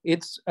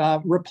 It's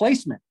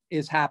replacement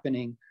is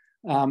happening.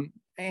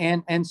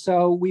 And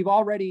so we've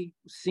already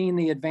seen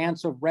the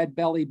advance of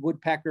red-bellied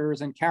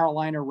woodpeckers and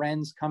Carolina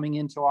wrens coming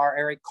into our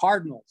area.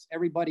 Cardinals,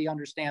 everybody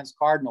understands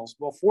cardinals.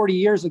 Well, 40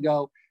 years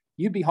ago,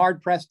 you'd be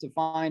hard-pressed to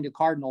find a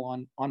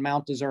cardinal on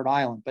Mount Desert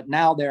Island, but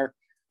now they're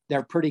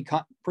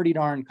pretty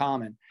darn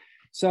common.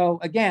 So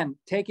again,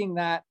 taking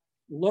that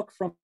look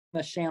from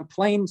the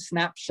Champlain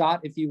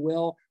snapshot, if you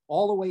will,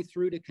 all the way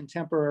through to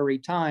contemporary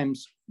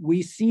times,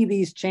 we see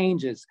these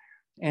changes.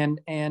 And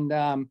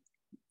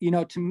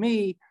to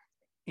me,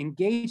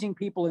 engaging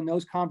people in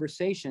those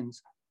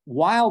conversations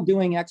while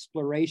doing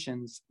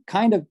explorations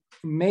kind of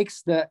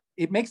makes the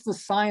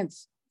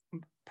science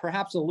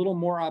perhaps a little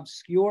more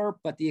obscure,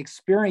 but the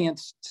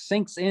experience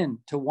sinks in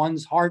to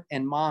one's heart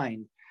and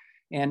mind.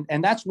 And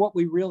that's what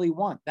we really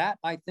want. That,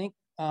 I think,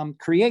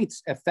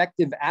 creates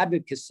effective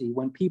advocacy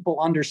when people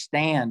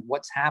understand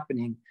what's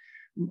happening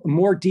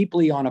more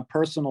deeply on a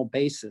personal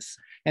basis.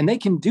 And they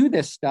can do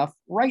this stuff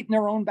right in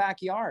their own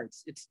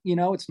backyards. It's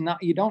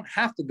not, you don't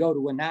have to go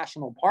to a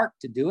national park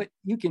to do it.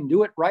 You can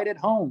do it right at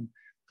home.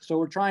 So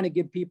we're trying to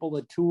give people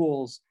the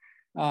tools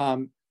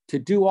to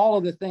do all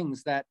of the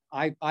things that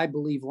I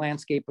believe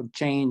Landscape of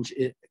Change,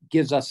 it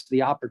gives us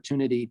the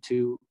opportunity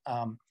to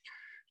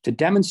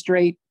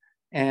demonstrate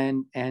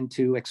and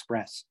to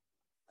express.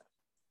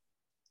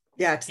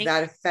 Yeah, to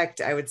that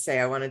effect, I would say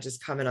I want to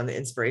just comment on the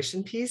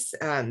inspiration piece,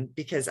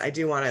 because I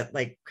do want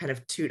to kind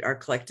of toot our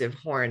collective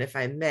horn, if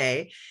I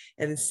may,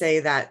 and say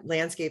that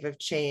Landscape of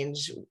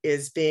Change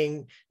is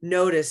being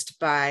noticed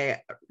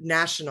by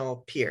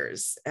national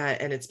peers.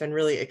 And it's been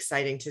really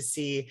exciting to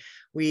see.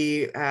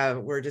 We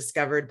were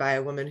discovered by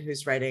a woman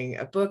who's writing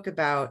a book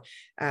about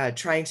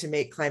trying to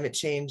make climate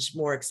change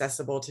more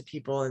accessible to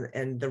people,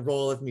 and the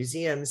role of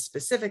museums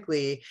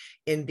specifically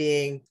in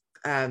being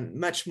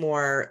much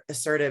more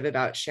assertive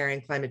about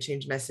sharing climate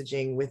change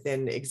messaging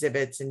within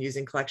exhibits and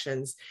using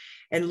collections.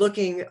 And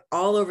looking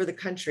all over the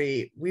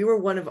country, we were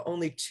one of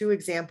only 2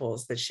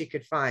 examples that she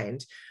could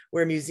find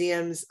where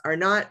museums are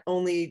not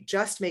only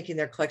just making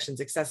their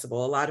collections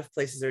accessible, a lot of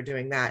places are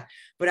doing that,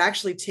 but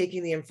actually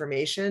taking the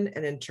information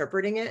and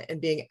interpreting it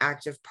and being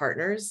active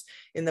partners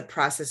in the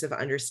process of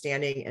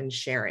understanding and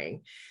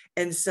sharing.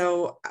 And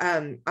so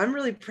I'm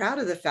really proud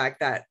of the fact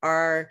that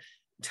our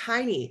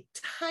tiny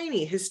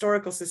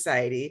historical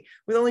society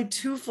with only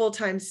 2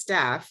 full-time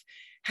staff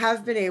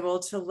have been able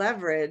to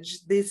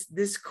leverage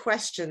this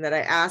question that I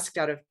asked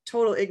out of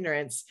total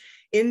ignorance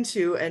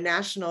into a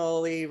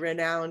nationally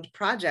renowned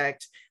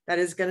project that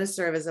is going to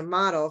serve as a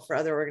model for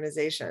other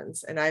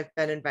organizations. And I've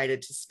been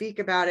invited to speak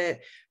about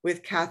it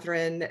with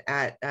Catherine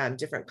at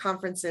different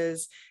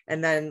conferences.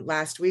 And then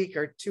last week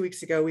or 2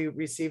 weeks ago, we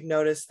received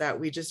notice that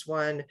we just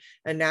won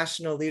a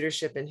National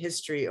Leadership in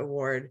History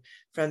Award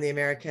from the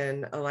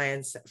American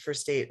Alliance for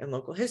State and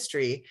Local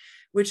History,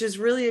 which is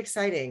really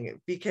exciting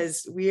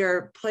because we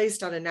are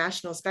placed on a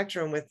national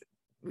spectrum with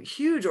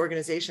huge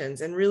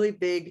organizations and really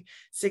big,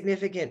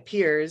 significant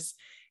peers.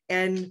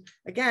 And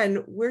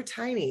again, we're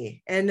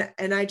tiny. And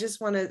I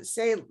just want to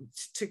say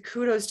to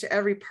kudos to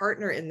every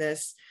partner in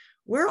this.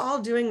 We're all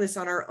doing this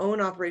on our own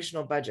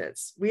operational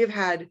budgets. We have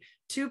had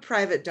 2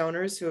 private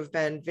donors who have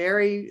been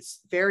very,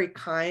 very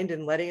kind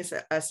in letting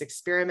us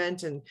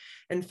experiment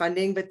and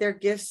funding, but their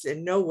gifts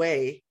in no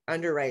way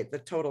underwrite the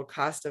total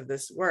cost of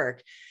this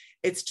work.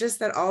 It's just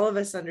that all of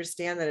us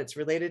understand that it's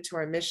related to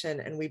our mission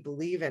and we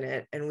believe in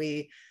it. And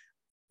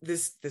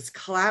this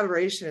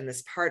collaboration and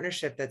this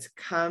partnership that's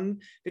come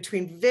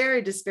between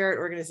very disparate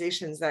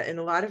organizations that in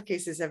a lot of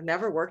cases have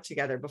never worked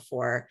together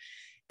before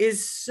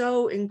is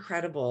so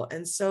incredible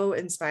and so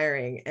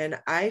inspiring. And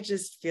I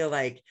just feel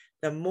like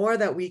the more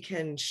that we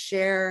can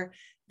share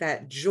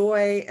that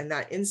joy and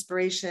that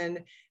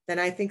inspiration, then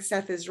I think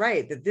Seth is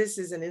right, that this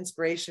is an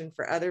inspiration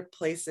for other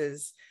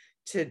places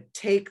to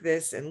take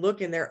this and look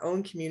in their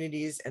own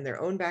communities and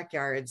their own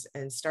backyards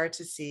and start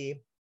to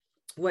see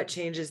what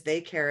changes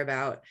they care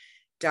about,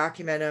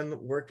 document them,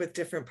 work with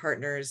different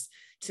partners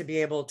to be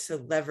able to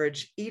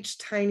leverage each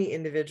tiny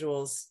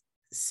individual's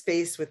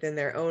space within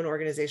their own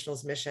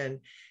organizational's mission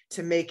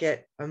to make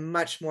it a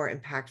much more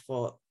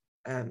impactful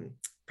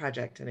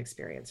project and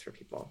experience for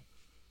people.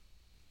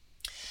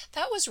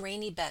 That was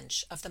Rainey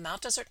Bench of the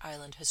Mount Desert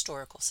Island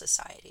Historical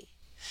Society.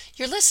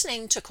 You're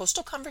listening to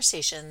Coastal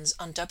Conversations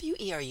on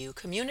WERU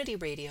Community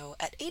Radio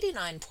at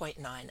 89.9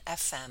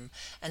 FM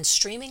and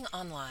streaming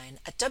online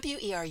at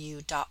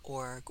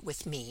weru.org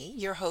with me,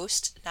 your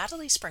host,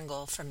 Natalie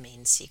Springle from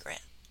Maine Sea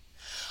Grant.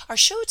 Our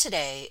show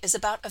today is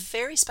about a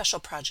very special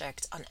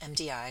project on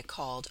MDI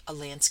called A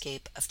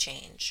Landscape of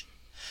Change.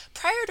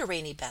 Prior to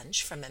Rainey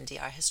Bench from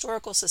MDI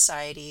Historical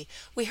Society,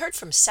 we heard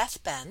from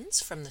Seth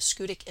Benz from the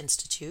Schoodic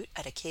Institute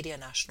at Acadia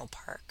National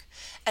Park,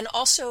 and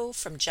also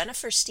from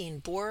Jennifer Steen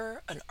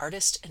Boer, an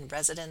artist in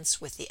residence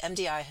with the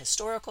MDI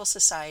Historical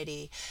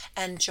Society,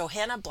 and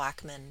Johanna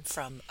Blackman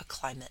from A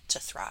Climate to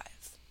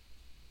Thrive.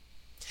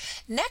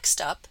 Next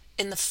up,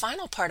 in the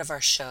final part of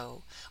our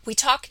show, we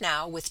talk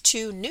now with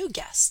 2 new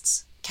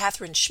guests,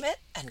 Catherine Schmidt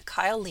and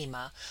Kyle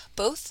Lima,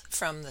 both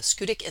from the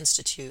Schoodic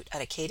Institute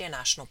at Acadia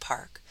National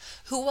Park,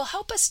 who will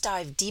help us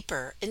dive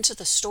deeper into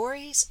the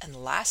stories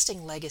and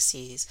lasting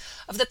legacies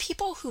of the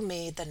people who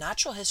made the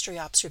natural history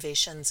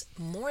observations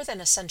more than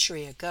a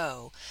century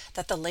ago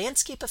that the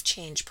Landscape of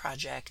Change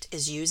project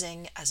is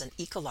using as an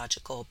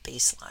ecological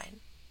baseline.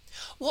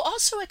 We'll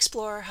also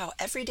explore how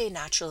everyday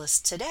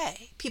naturalists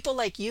today, people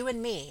like you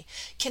and me,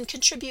 can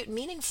contribute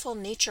meaningful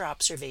nature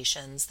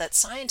observations that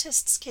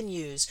scientists can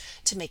use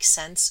to make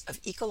sense of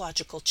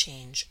ecological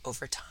change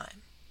over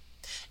time.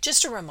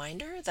 Just a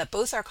reminder that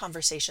both our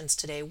conversations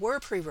today were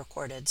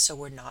pre-recorded, so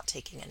we're not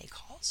taking any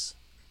calls.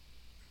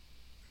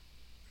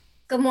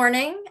 Good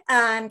morning.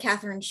 I'm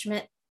Catherine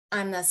Schmidt.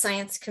 I'm the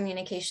Science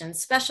Communications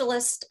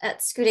Specialist at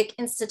Schoodic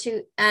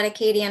Institute at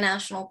Acadia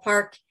National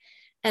Park.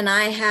 And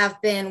I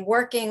have been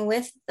working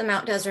with the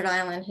Mount Desert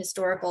Island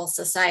Historical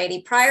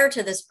Society prior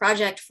to this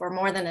project for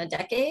more than a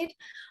decade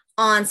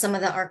on some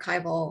of the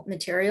archival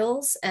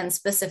materials and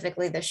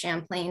specifically the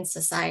Champlain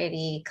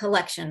Society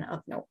collection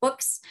of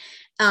notebooks.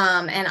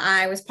 And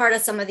I was part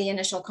of some of the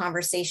initial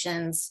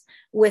conversations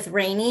with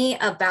Rainey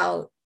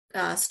about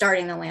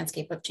starting the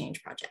Landscape of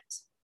Change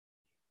projects.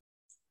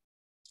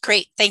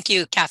 Great. Thank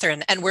you,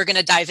 Catherine. And we're going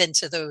to dive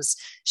into those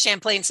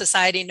Champlain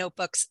Society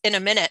notebooks in a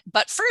minute.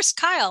 But first,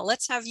 Kyle,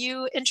 let's have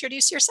you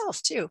introduce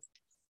yourself too.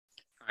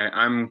 Hi,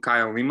 I'm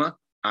Kyle Lima.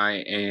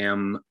 I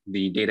am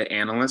the data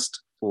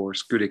analyst for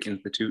Schoodic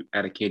Institute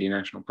at Acadia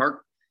National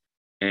Park.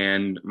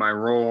 And my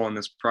role in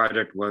this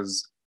project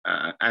was,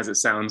 as it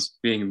sounds,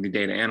 being the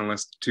data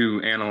analyst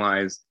to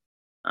analyze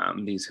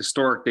these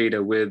historic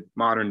data with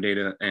modern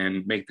data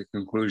and make the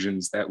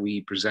conclusions that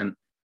we present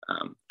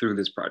through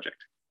this project.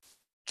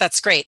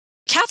 That's great.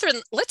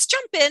 Catherine, let's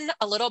jump in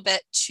a little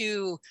bit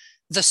to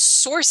the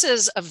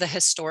sources of the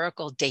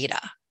historical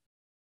data.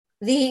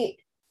 The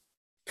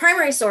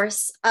primary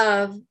source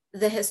of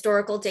the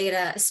historical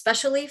data,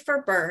 especially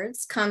for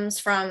birds, comes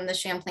from the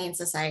Champlain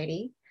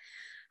Society,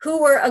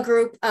 who were a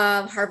group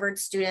of Harvard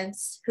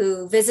students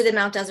who visited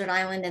Mount Desert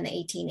Island in the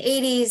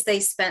 1880s. They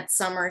spent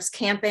summers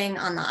camping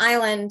on the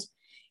island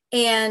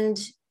and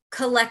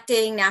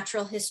collecting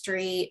natural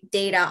history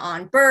data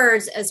on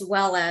birds, as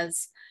well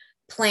as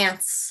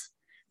plants,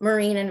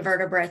 marine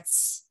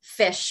invertebrates,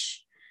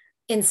 fish,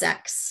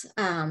 insects.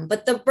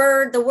 But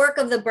the work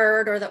of the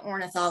bird or the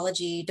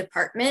ornithology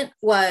department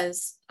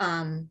was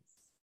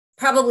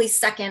probably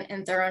second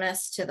in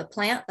thoroughness to the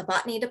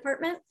botany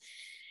department.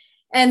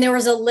 And there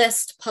was a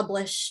list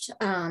published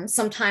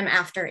sometime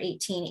after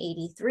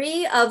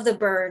 1883 of the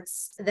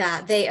birds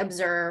that they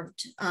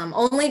observed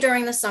only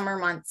during the summer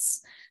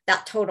months.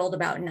 That totaled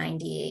about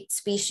 98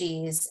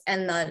 species.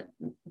 And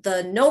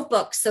the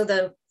notebooks, so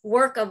the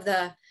work of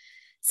the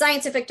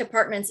scientific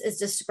departments is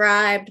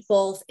described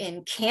both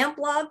in camp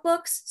log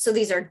books. So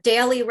these are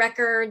daily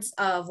records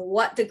of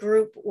what the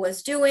group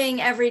was doing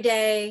every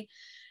day,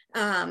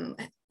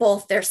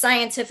 both their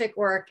scientific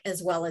work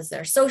as well as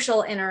their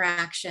social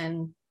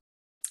interaction.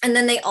 And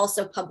then they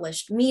also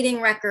published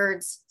meeting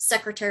records,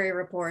 secretary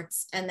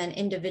reports, and then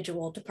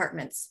individual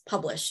departments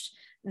published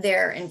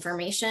their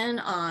information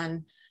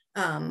on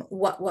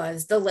what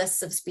was the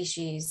lists of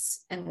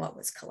species and what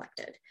was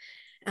collected.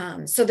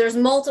 So there's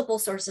multiple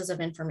sources of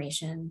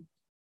information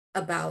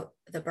about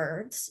the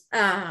birds.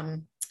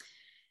 And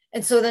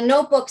so the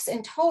notebooks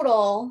in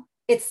total,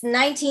 it's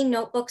 19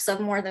 notebooks of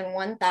more than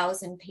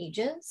 1,000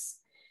 pages,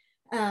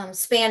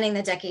 spanning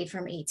the decade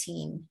from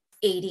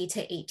 1880 to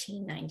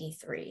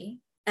 1893.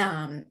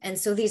 And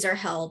so these are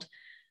held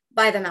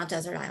by the Mount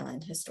Desert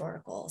Island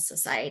Historical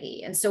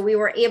Society. And so we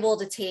were able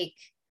to take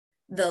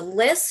the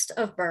list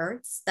of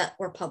birds that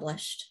were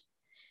published,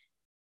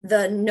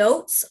 the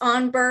notes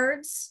on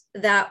birds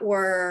that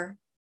were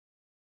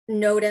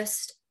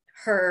noticed,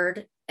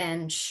 heard,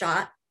 and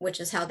shot, which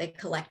is how they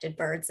collected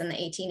birds in the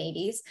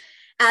 1880s,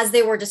 as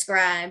they were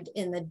described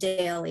in the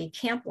daily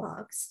camp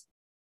logs.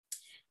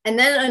 And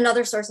then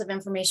another source of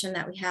information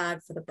that we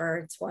had for the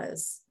birds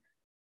was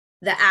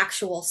the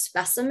actual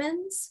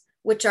specimens,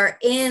 which are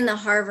in the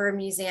Harvard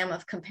Museum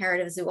of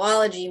Comparative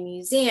Zoology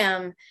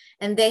Museum,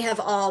 and they have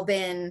all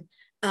been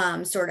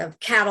sort of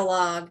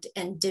cataloged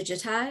and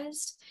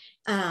digitized.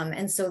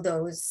 And so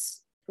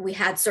we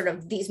had sort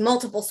of these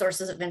multiple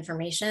sources of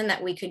information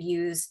that we could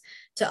use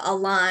to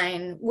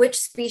align which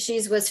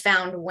species was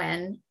found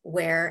when,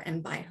 where,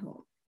 and by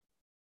whom.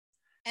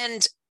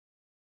 And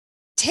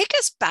take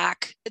us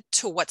back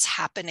to what's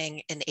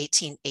happening in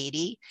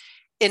 1880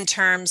 in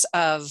terms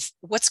of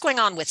what's going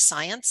on with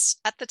science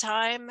at the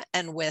time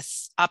and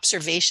with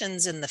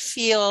observations in the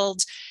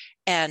field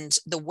and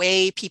the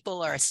way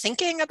people are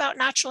thinking about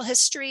natural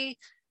history,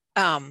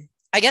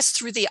 I guess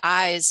through the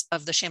eyes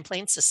of the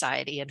Champlain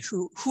Society and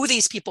who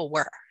these people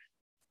were.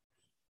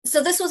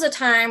 So this was a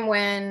time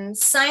when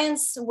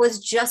science was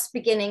just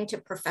beginning to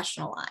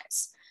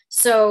professionalize.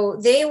 So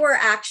they were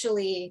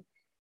actually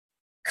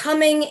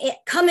coming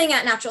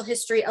at natural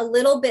history a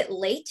little bit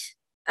late,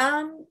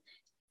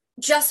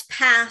 just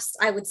past,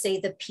 I would say,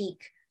 the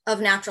peak of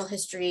natural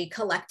history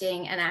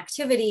collecting and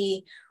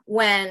activity,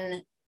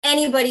 when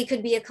anybody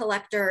could be a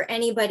collector,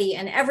 anybody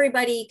and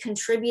everybody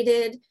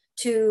contributed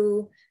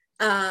to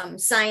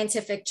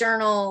scientific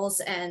journals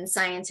and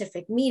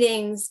scientific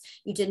meetings.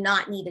 You did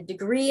not need a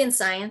degree in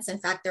science. In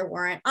fact, there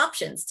weren't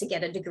options to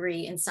get a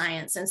degree in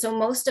science. And so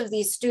most of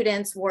these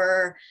students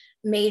were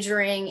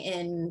majoring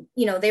in,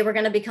 they were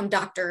going to become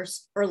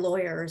doctors or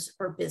lawyers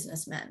or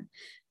businessmen.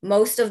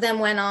 Most of them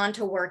went on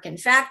to work in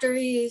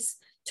factories,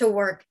 to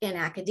work in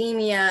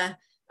academia,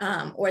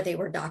 or they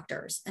were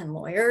doctors and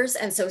lawyers.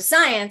 And so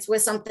science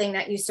was something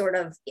that you sort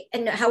of,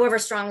 and however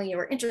strongly you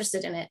were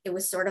interested in it, it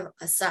was sort of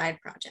a side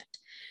project.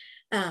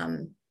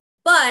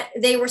 But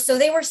they were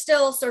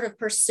still sort of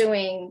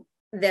pursuing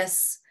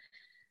this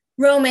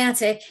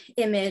romantic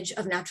image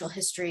of natural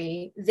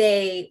history.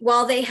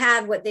 While they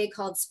had what they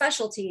called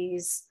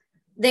specialties,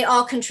 they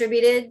all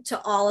contributed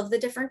to all of the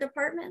different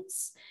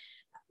departments.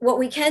 What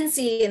we can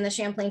see in the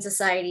Champlain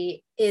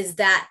Society is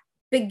that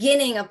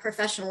beginning of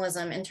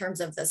professionalism in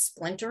terms of the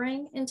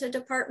splintering into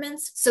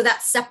departments. So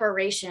that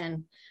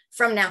separation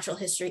from natural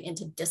history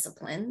into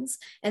disciplines,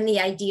 and the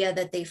idea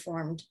that they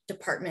formed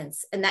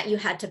departments and that you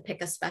had to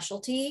pick a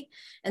specialty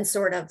and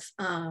sort of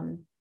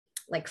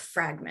like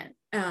fragment.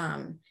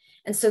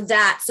 And so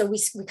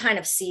we kind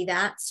of see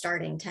that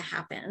starting to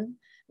happen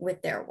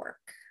with their work.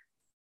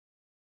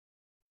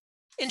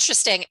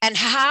 Interesting. And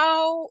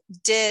how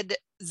did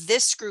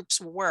this group's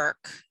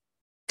work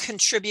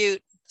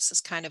contribute? This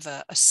is kind of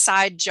a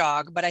side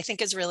jog, but I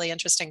think is really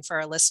interesting for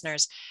our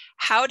listeners.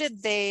 How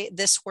did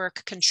this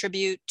work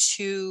contribute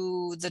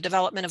to the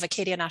development of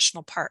Acadia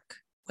National Park?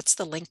 What's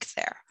the link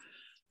there?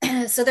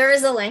 So there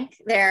is a link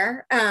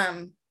there.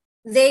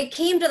 They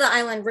came to the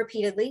island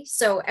repeatedly,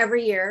 so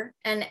every year.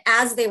 And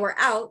as they were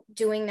out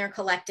doing their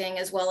collecting,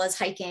 as well as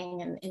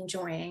hiking and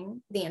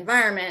enjoying the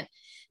environment,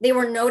 they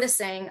were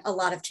noticing a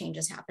lot of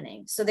changes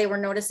happening. So they were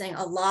noticing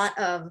a lot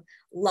of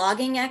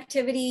logging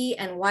activity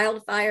and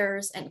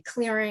wildfires and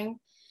clearing.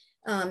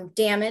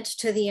 damage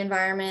to the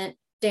environment,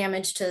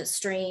 damage to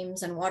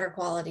streams and water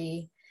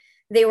quality.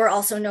 They were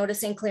also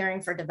noticing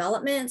clearing for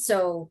development.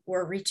 So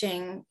we're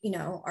reaching,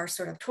 our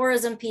sort of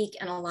tourism peak,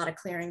 and a lot of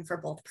clearing for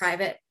both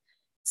private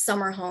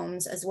summer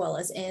homes as well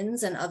as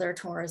inns and other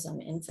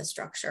tourism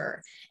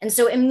infrastructure. And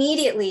so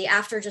immediately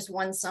after just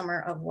one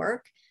summer of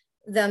work,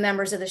 the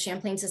members of the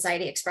Champlain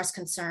Society expressed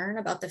concern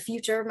about the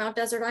future of Mount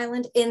Desert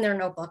Island in their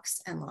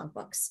notebooks and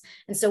logbooks.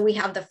 And so we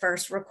have the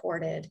first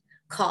recorded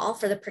call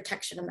for the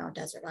protection of Mount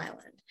Desert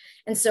Island.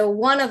 And so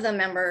one of the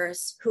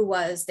members, who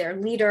was their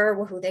leader,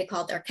 who they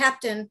called their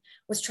captain,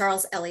 was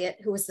Charles Eliot,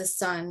 who was the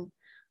son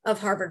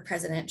of Harvard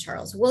President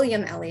Charles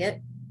William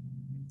Eliot.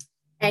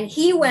 And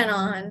he went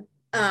on,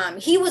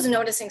 he was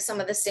noticing some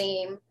of the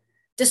same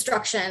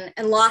destruction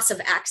and loss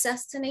of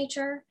access to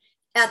nature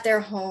at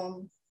their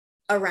home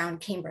around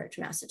Cambridge,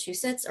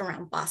 Massachusetts,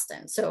 around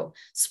Boston. So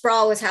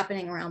sprawl was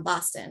happening around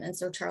Boston. And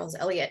so Charles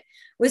Eliot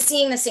was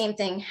seeing the same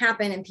thing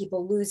happen, and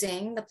people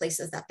losing the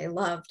places that they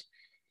loved.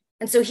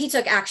 And so he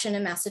took action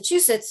in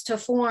Massachusetts to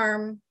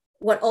form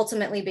what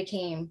ultimately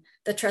became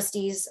the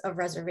Trustees of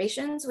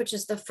Reservations, which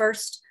is the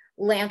first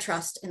land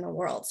trust in the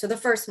world. So the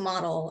first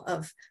model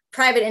of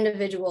private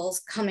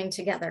individuals coming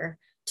together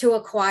to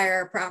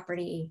acquire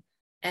property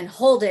and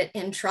hold it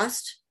in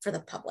trust for the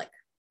public.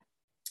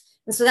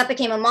 And so that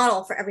became a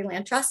model for every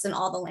land trust and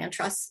all the land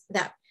trusts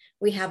that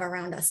we have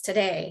around us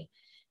today.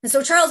 And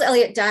so Charles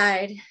Eliot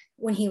died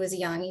when he was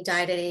young. He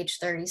died at age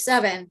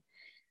 37.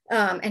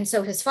 And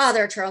so his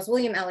father, Charles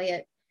William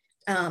Eliot,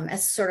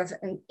 as sort of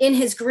in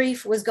his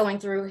grief, was going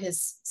through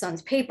his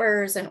son's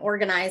papers and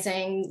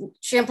organizing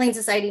Champlain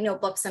Society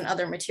notebooks and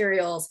other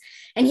materials.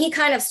 And he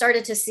kind of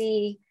started to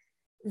see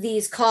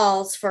these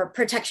calls for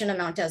protection of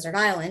Mount Desert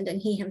Island.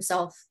 And he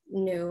himself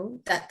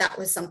knew that that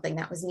was something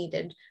that was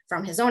needed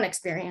from his own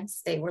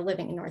experience. They were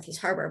living in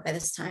Northeast Harbor by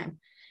this time.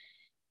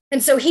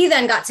 And so he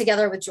then got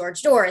together with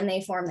George Dorr, and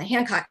they formed the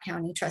Hancock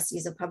County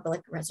Trustees of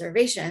Public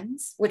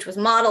Reservations, which was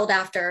modeled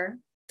after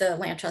the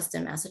land trust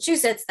in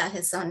Massachusetts that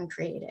his son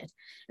created.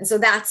 And so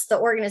that's the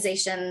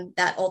organization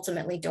that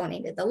ultimately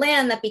donated the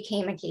land that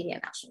became Acadia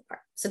National Park.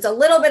 So it's a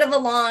little bit of a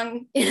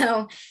long,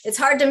 it's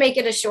hard to make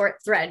it a short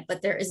thread,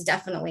 but there is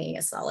definitely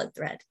a solid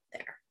thread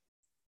there.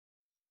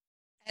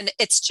 And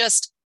it's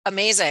just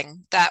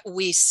amazing that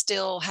we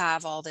still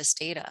have all this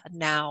data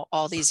now,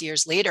 all these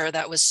years later,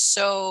 that was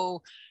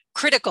so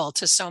critical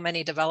to so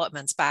many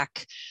developments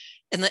back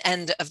in the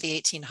end of the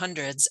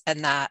 1800s,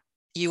 and that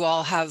you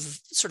all have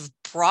sort of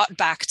brought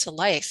back to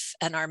life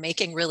and are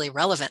making really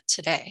relevant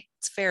today.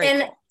 It's very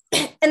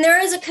cool. And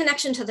there is a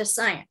connection to the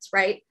science,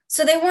 right?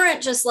 So they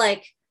weren't just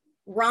like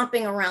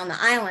romping around the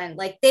island,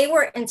 like they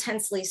were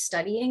intensely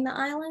studying the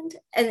island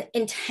and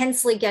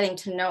intensely getting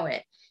to know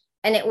it.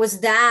 And it was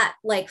that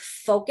like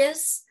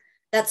focus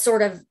that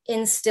sort of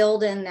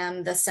instilled in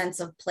them the sense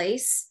of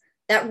place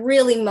that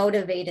really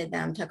motivated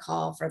them to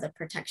call for the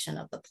protection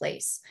of the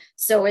place.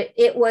 So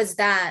it was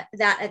that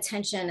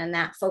attention and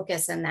that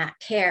focus and that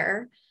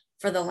care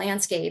for the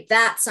landscape,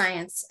 that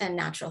science and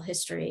natural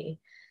history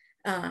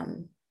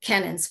can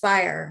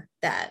inspire,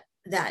 that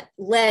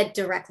led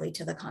directly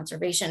to the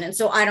conservation. And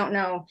so I don't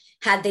know,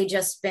 had they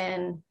just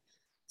been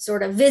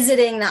sort of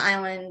visiting the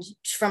island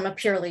from a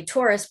purely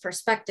tourist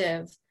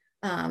perspective,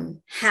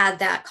 had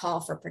that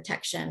call for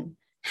protection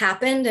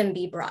happened and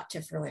be brought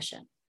to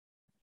fruition.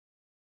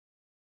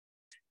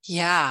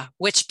 Yeah,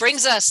 which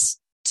brings us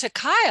to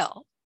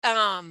Kyle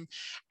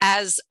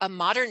as a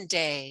modern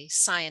day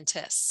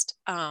scientist.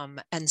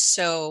 And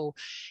so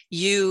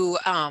you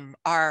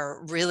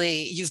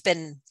you've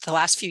been the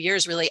last few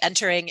years really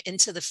entering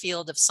into the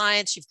field of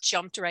science. You've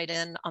jumped right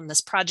in on this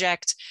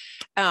project.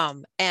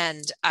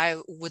 And I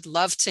would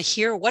love to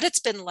hear what it's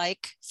been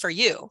like for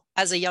you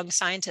as a young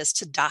scientist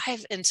to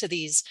dive into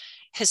these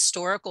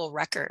historical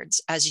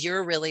records as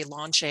you're really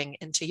launching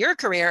into your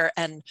career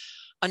and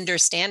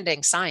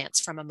understanding science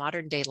from a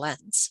modern day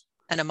lens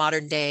and a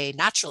modern day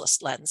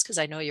naturalist lens, because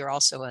I know you're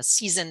also a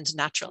seasoned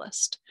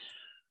naturalist.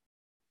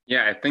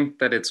 Yeah, I think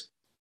that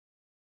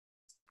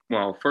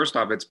first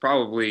off, it's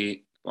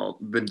probably,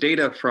 the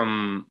data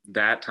from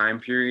that time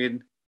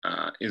period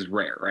is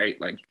rare,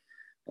 right? Like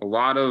a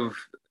lot of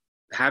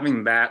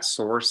having that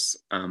source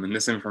and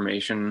this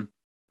information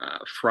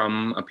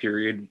from a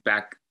period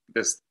back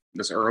this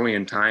early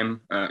in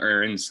time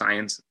or in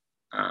science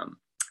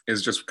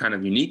is just kind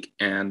of unique.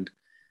 And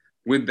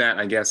with that,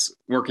 I guess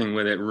working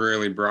with it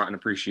really brought an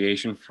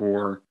appreciation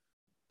for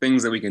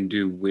things that we can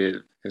do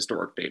with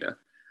historic data.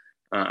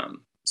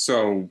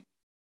 So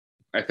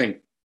I think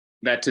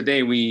that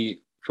today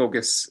we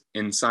focus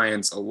in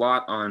science a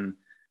lot on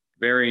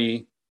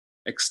very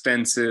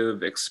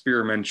extensive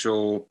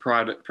experimental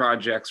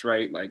projects,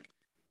 right? Like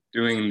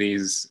doing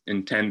these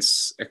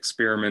intense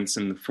experiments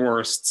in the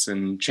forests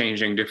and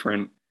changing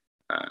different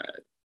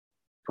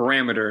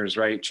parameters,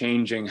 right?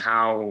 Changing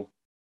how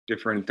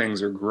different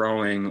things are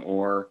growing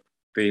or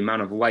the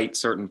amount of light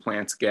certain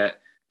plants get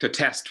to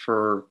test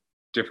for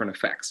different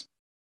effects.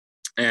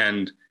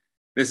 And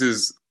this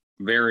is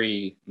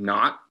very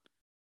not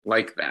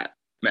like that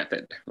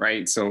method,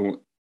 right?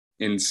 So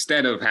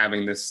instead of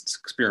having this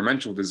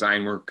experimental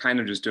design, we're kind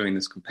of just doing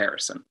this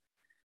comparison,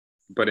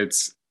 but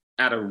it's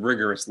at a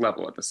rigorous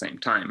level at the same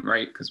time,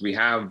 right? Because we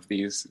have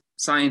these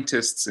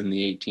scientists in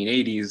the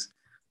 1880s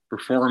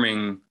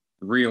performing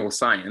real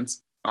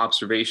science,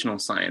 observational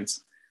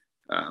science.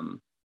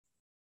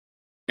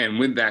 And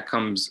with that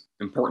comes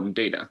important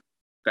data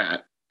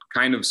that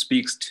kind of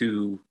speaks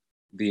to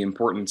the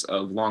importance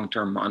of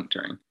long-term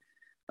monitoring,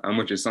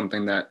 which is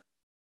something that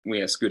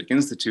we at Schoodic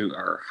Institute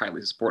are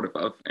highly supportive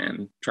of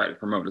and try to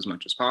promote as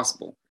much as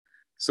possible.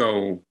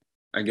 So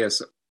I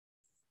guess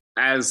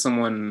as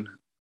someone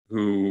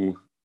who,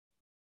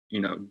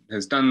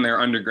 has done their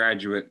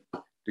undergraduate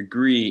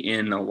degree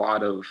in a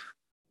lot of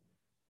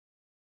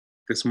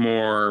this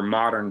more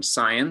modern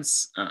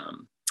science,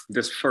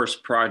 this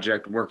first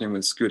project working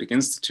with Schoodic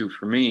Institute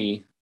for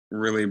me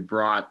really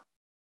brought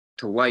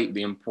to light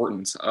the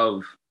importance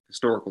of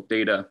historical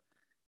data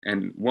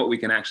and what we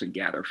can actually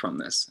gather from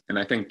this. And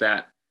I think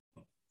that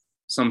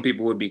some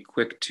people would be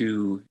quick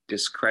to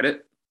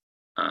discredit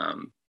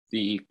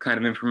the kind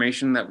of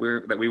information that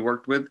we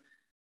worked with,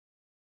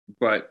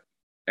 but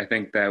I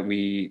think that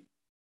we,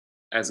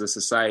 as a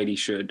society,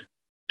 should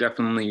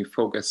definitely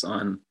focus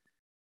on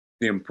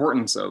the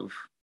importance of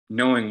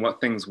knowing what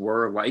things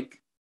were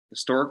like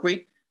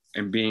historically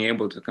and being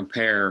able to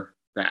compare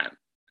that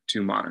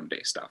to modern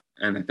day stuff.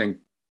 And I think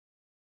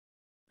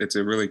it's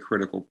a really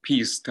critical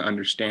piece to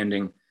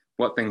understanding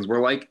what things were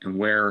like and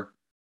where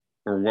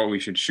or what we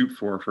should shoot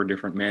for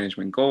different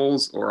management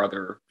goals or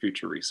other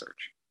future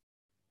research.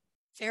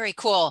 Very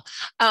cool.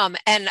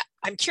 And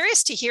I'm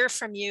curious to hear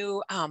from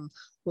you,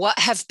 what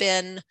have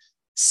been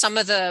some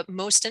of the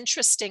most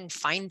interesting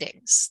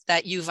findings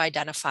that you've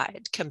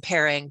identified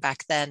comparing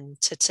back then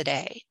to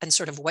today and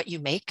sort of what you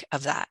make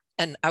of that.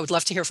 And I would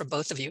love to hear from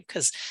both of you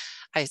because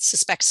I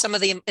suspect some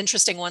of the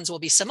interesting ones will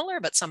be similar,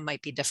 but some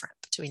might be different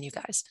between you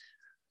guys.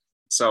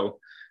 So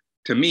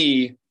to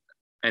me,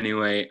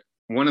 anyway,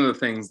 one of the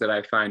things that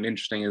I find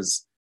interesting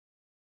is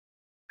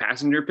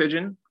passenger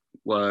pigeon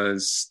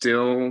was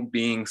still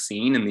being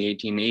seen in the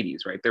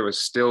 1880s, right? There was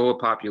still a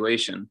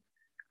population.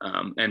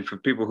 And for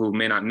people who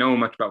may not know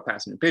much about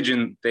passenger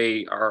pigeon,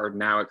 they are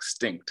now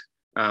extinct.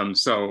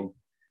 So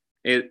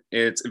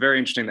it's very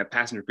interesting that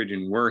passenger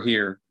pigeon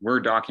were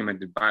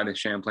documented by the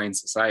Champlain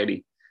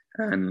Society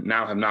and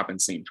now have not been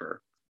seen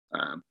for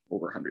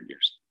over 100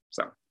 years.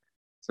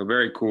 So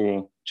very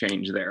cool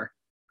change there.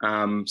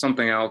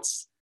 Something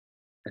else,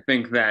 I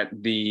think that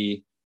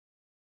the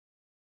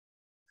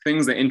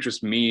things that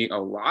interest me a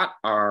lot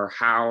are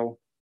how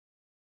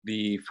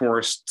the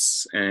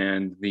forests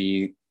and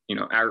the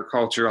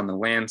agriculture on the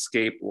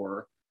landscape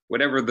or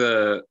whatever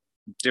the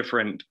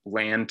different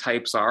land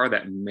types are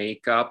that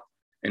make up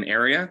an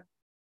area,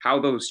 how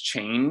those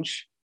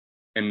change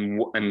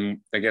and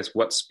I guess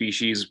what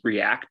species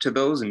react to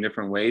those in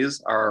different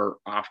ways are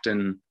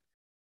often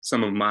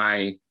some of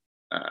my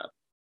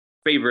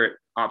favorite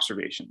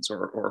observations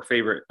or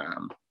favorite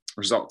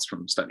results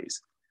from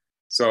studies.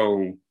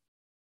 So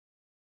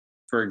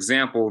for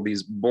example,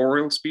 these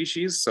boreal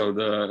species, so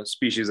the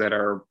species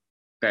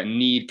that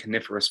need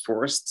coniferous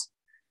forests,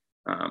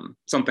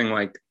 something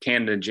like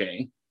Canada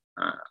jay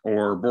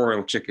or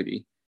boreal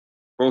chickadee,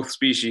 both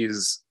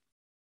species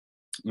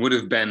would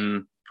have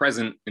been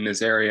present in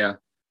this area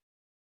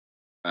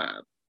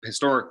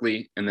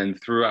historically, and then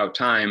throughout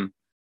time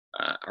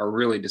are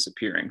really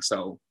disappearing.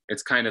 So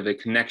it's kind of a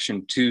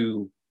connection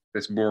to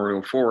this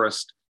boreal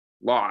forest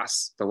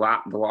loss, the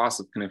loss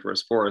of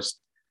coniferous forest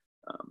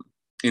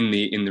in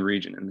the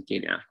region, in the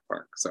Acadia National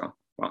Park. So,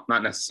 well,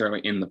 not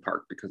necessarily in the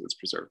park because it's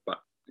preserved, but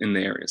in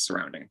the areas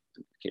surrounding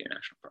the Acadia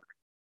National Park.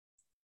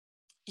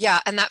 Yeah,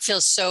 and that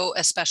feels so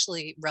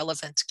especially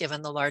relevant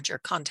given the larger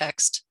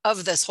context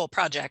of this whole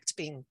project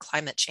being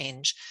climate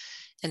change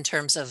in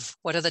terms of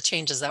what are the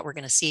changes that we're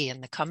going to see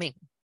in the coming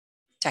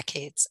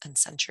decades and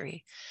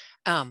century.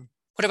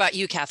 What about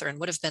you, Catherine?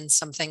 What have been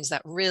some things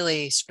that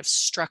really sort of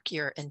struck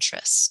your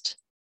interest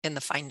in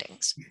the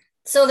findings?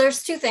 So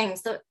there's two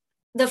things.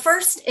 The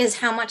first is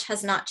how much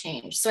has not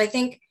changed. So I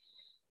think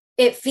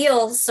it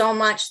feels so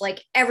much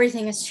like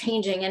everything is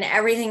changing and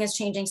everything is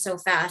changing so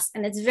fast.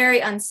 And it's very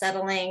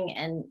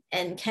unsettling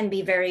and can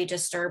be very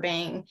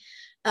disturbing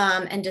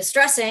and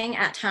distressing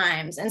at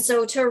times. And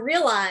so to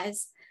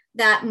realize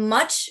that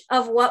much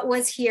of what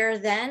was here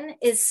then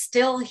is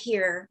still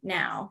here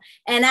now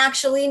and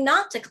actually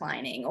not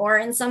declining, or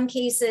in some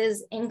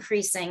cases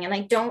increasing. And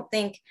I don't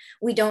think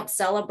we don't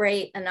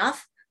celebrate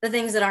enough the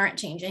things that aren't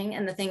changing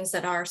and the things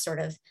that are sort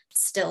of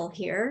still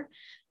here.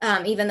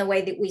 Even the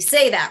way that we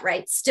say that,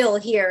 right? Still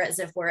here, as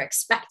if we're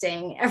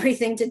expecting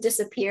everything to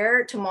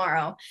disappear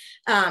tomorrow.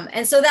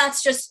 And so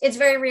that's just, it's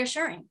very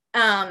reassuring.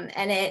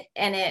 And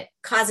it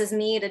causes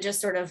me to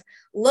just sort of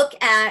look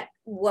at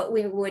what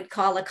we would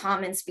call a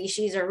common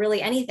species, or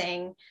really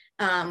anything,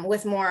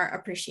 with more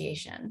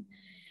appreciation.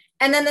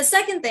 And then the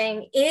second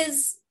thing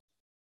is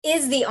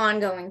the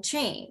ongoing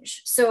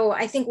change. So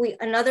I think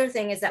another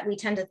thing is that we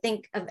tend to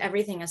think of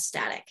everything as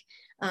static.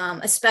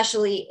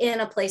 Especially in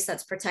a place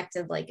that's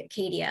protected like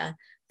Acadia,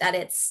 that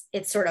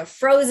it's sort of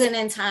frozen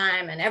in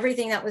time and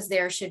everything that was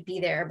there should be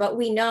there. But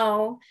we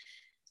know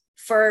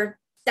for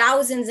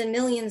thousands and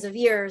millions of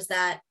years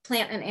that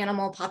plant and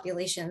animal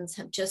populations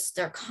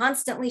they're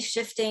constantly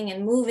shifting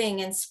and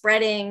moving and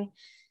spreading,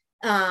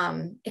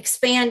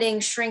 expanding,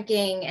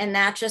 shrinking, and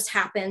that just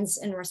happens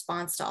in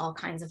response to all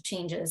kinds of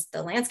changes,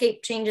 the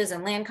landscape changes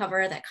and land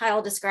cover that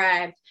Kyle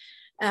described,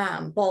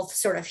 both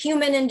sort of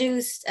human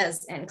induced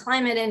and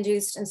climate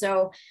induced. And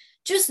so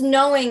just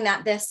knowing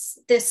that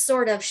this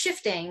sort of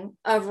shifting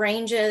of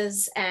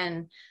ranges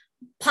and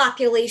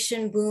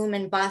population boom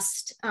and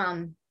bust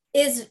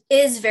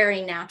is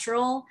very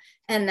natural,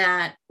 and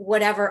that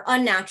whatever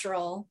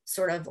unnatural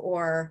sort of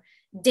or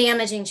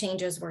damaging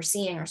changes we're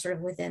seeing are sort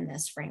of within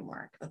this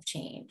framework of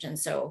change. And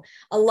so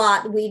a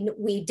lot we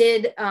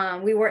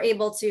were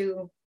able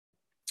to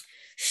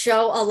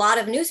show a lot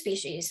of new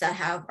species that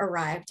have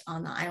arrived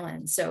on the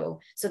island. So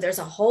there's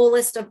a whole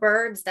list of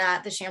birds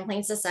that the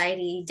Champlain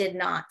Society did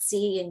not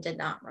see and did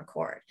not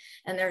record.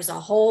 And there's a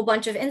whole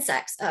bunch of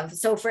insects.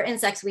 So for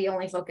insects, we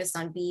only focused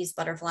on bees,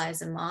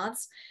 butterflies, and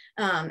moths.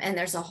 And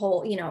there's a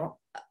whole,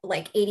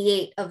 like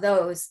 88 of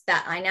those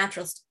that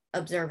iNaturalist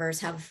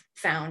observers have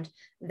found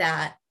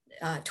that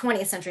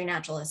 20th century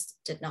naturalists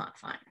did not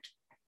find.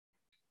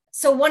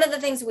 So one of the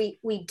things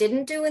we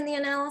didn't do in the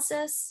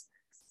analysis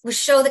was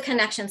show the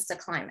connections to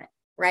climate,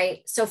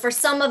 right? So for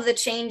some of the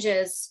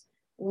changes,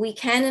 we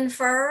can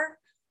infer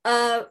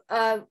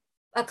a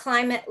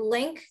climate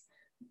link,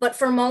 but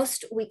for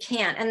most we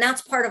can't. And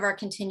that's part of our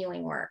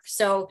continuing work.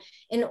 So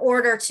in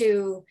order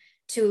to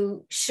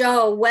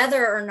show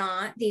whether or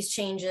not these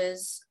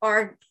changes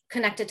are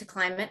connected to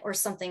climate or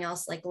something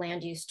else like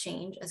land use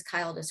change, as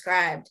Kyle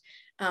described,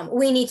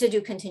 we need to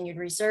do continued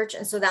research.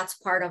 And so that's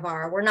part of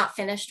we're not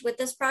finished with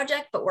this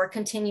project, but we're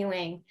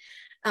continuing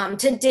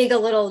to dig a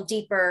little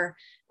deeper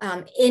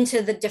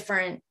into the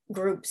different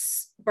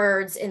groups,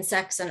 birds,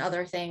 insects, and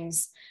other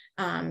things,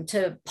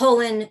 to pull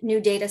in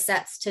new data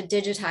sets, to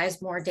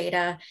digitize more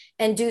data,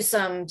 and do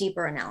some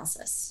deeper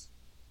analysis.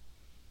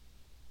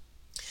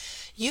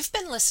 You've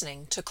been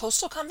listening to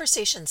Coastal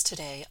Conversations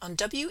today on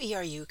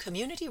WERU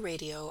Community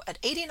Radio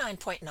at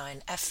 89.9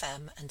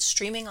 FM and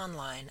streaming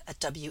online at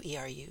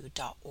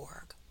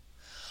weru.org.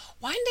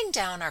 Winding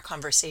down our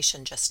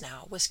conversation just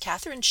now was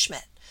Catherine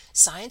Schmidt,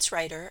 science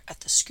writer at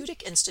the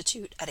Schoodic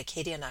Institute at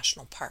Acadia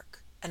National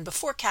Park. And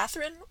before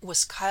Catherine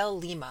was Kyle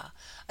Lima,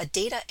 a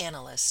data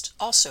analyst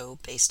also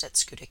based at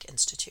Schoodic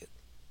Institute.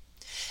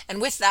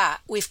 And with that,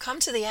 we've come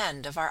to the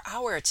end of our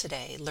hour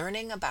today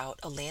learning about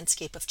A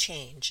Landscape of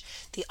Change,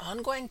 the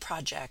ongoing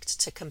project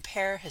to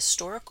compare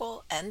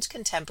historical and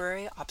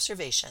contemporary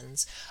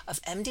observations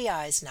of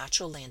MDI's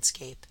natural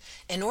landscape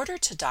in order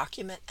to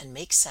document and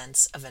make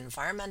sense of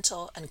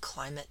environmental and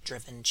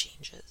climate-driven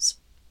changes.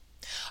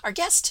 Our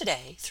guests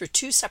today, through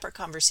two separate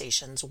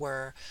conversations,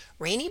 were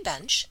Rainey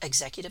Bench,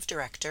 Executive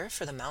Director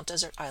for the Mount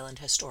Desert Island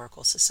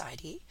Historical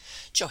Society,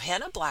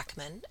 Johanna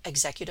Blackman,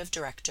 Executive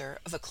Director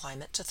of A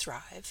Climate to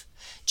Thrive,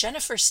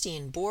 Jennifer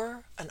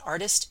Steen-Boer, an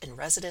artist in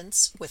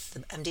residence with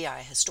the MDI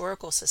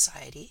Historical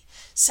Society,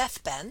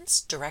 Seth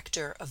Benz,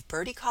 Director of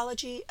Bird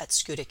Ecology at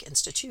Schoodic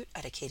Institute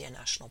at Acadia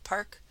National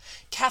Park,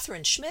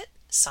 Catherine Schmidt,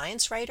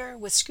 science writer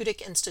with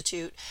Schoodic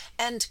Institute,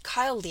 and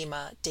Kyle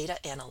Lima,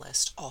 data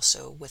analyst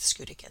also with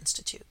Schoodic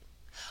Institute.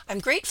 I'm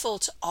grateful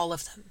to all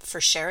of them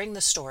for sharing the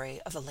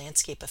story of A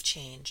Landscape of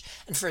Change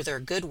and for their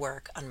good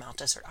work on Mount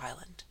Desert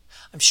Island.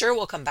 I'm sure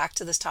we'll come back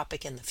to this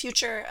topic in the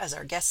future, as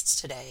our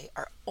guests today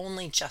are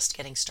only just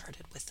getting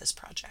started with this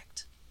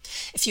project.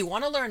 If you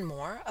want to learn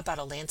more about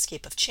A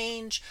Landscape of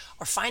Change,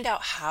 or find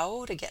out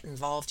how to get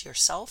involved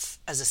yourself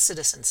as a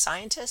citizen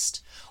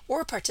scientist,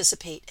 or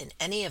participate in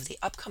any of the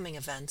upcoming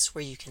events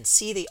where you can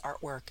see the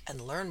artwork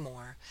and learn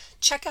more,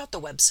 check out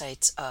the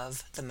websites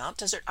of the Mount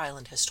Desert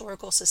Island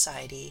Historical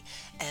Society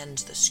and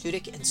the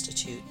Schoodic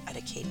Institute at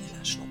Acadia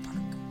National Park.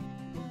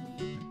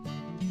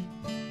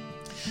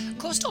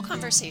 Coastal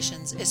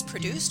Conversations is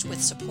produced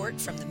with support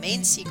from the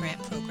Maine Sea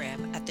Grant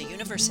Program at the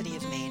University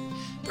of Maine,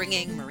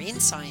 bringing marine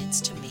science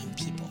to Maine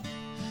people.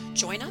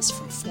 Join us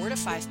from 4 to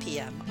 5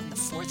 p.m. on the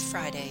fourth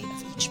Friday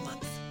of each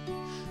month.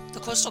 The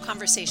Coastal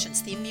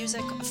Conversations theme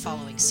music of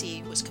Following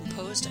Sea was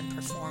composed and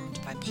performed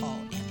by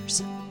Paul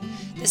Anderson.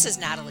 This is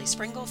Natalie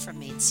Springle from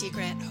Maine Sea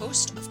Grant,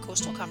 host of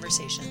Coastal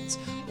Conversations,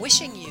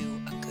 wishing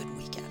you a good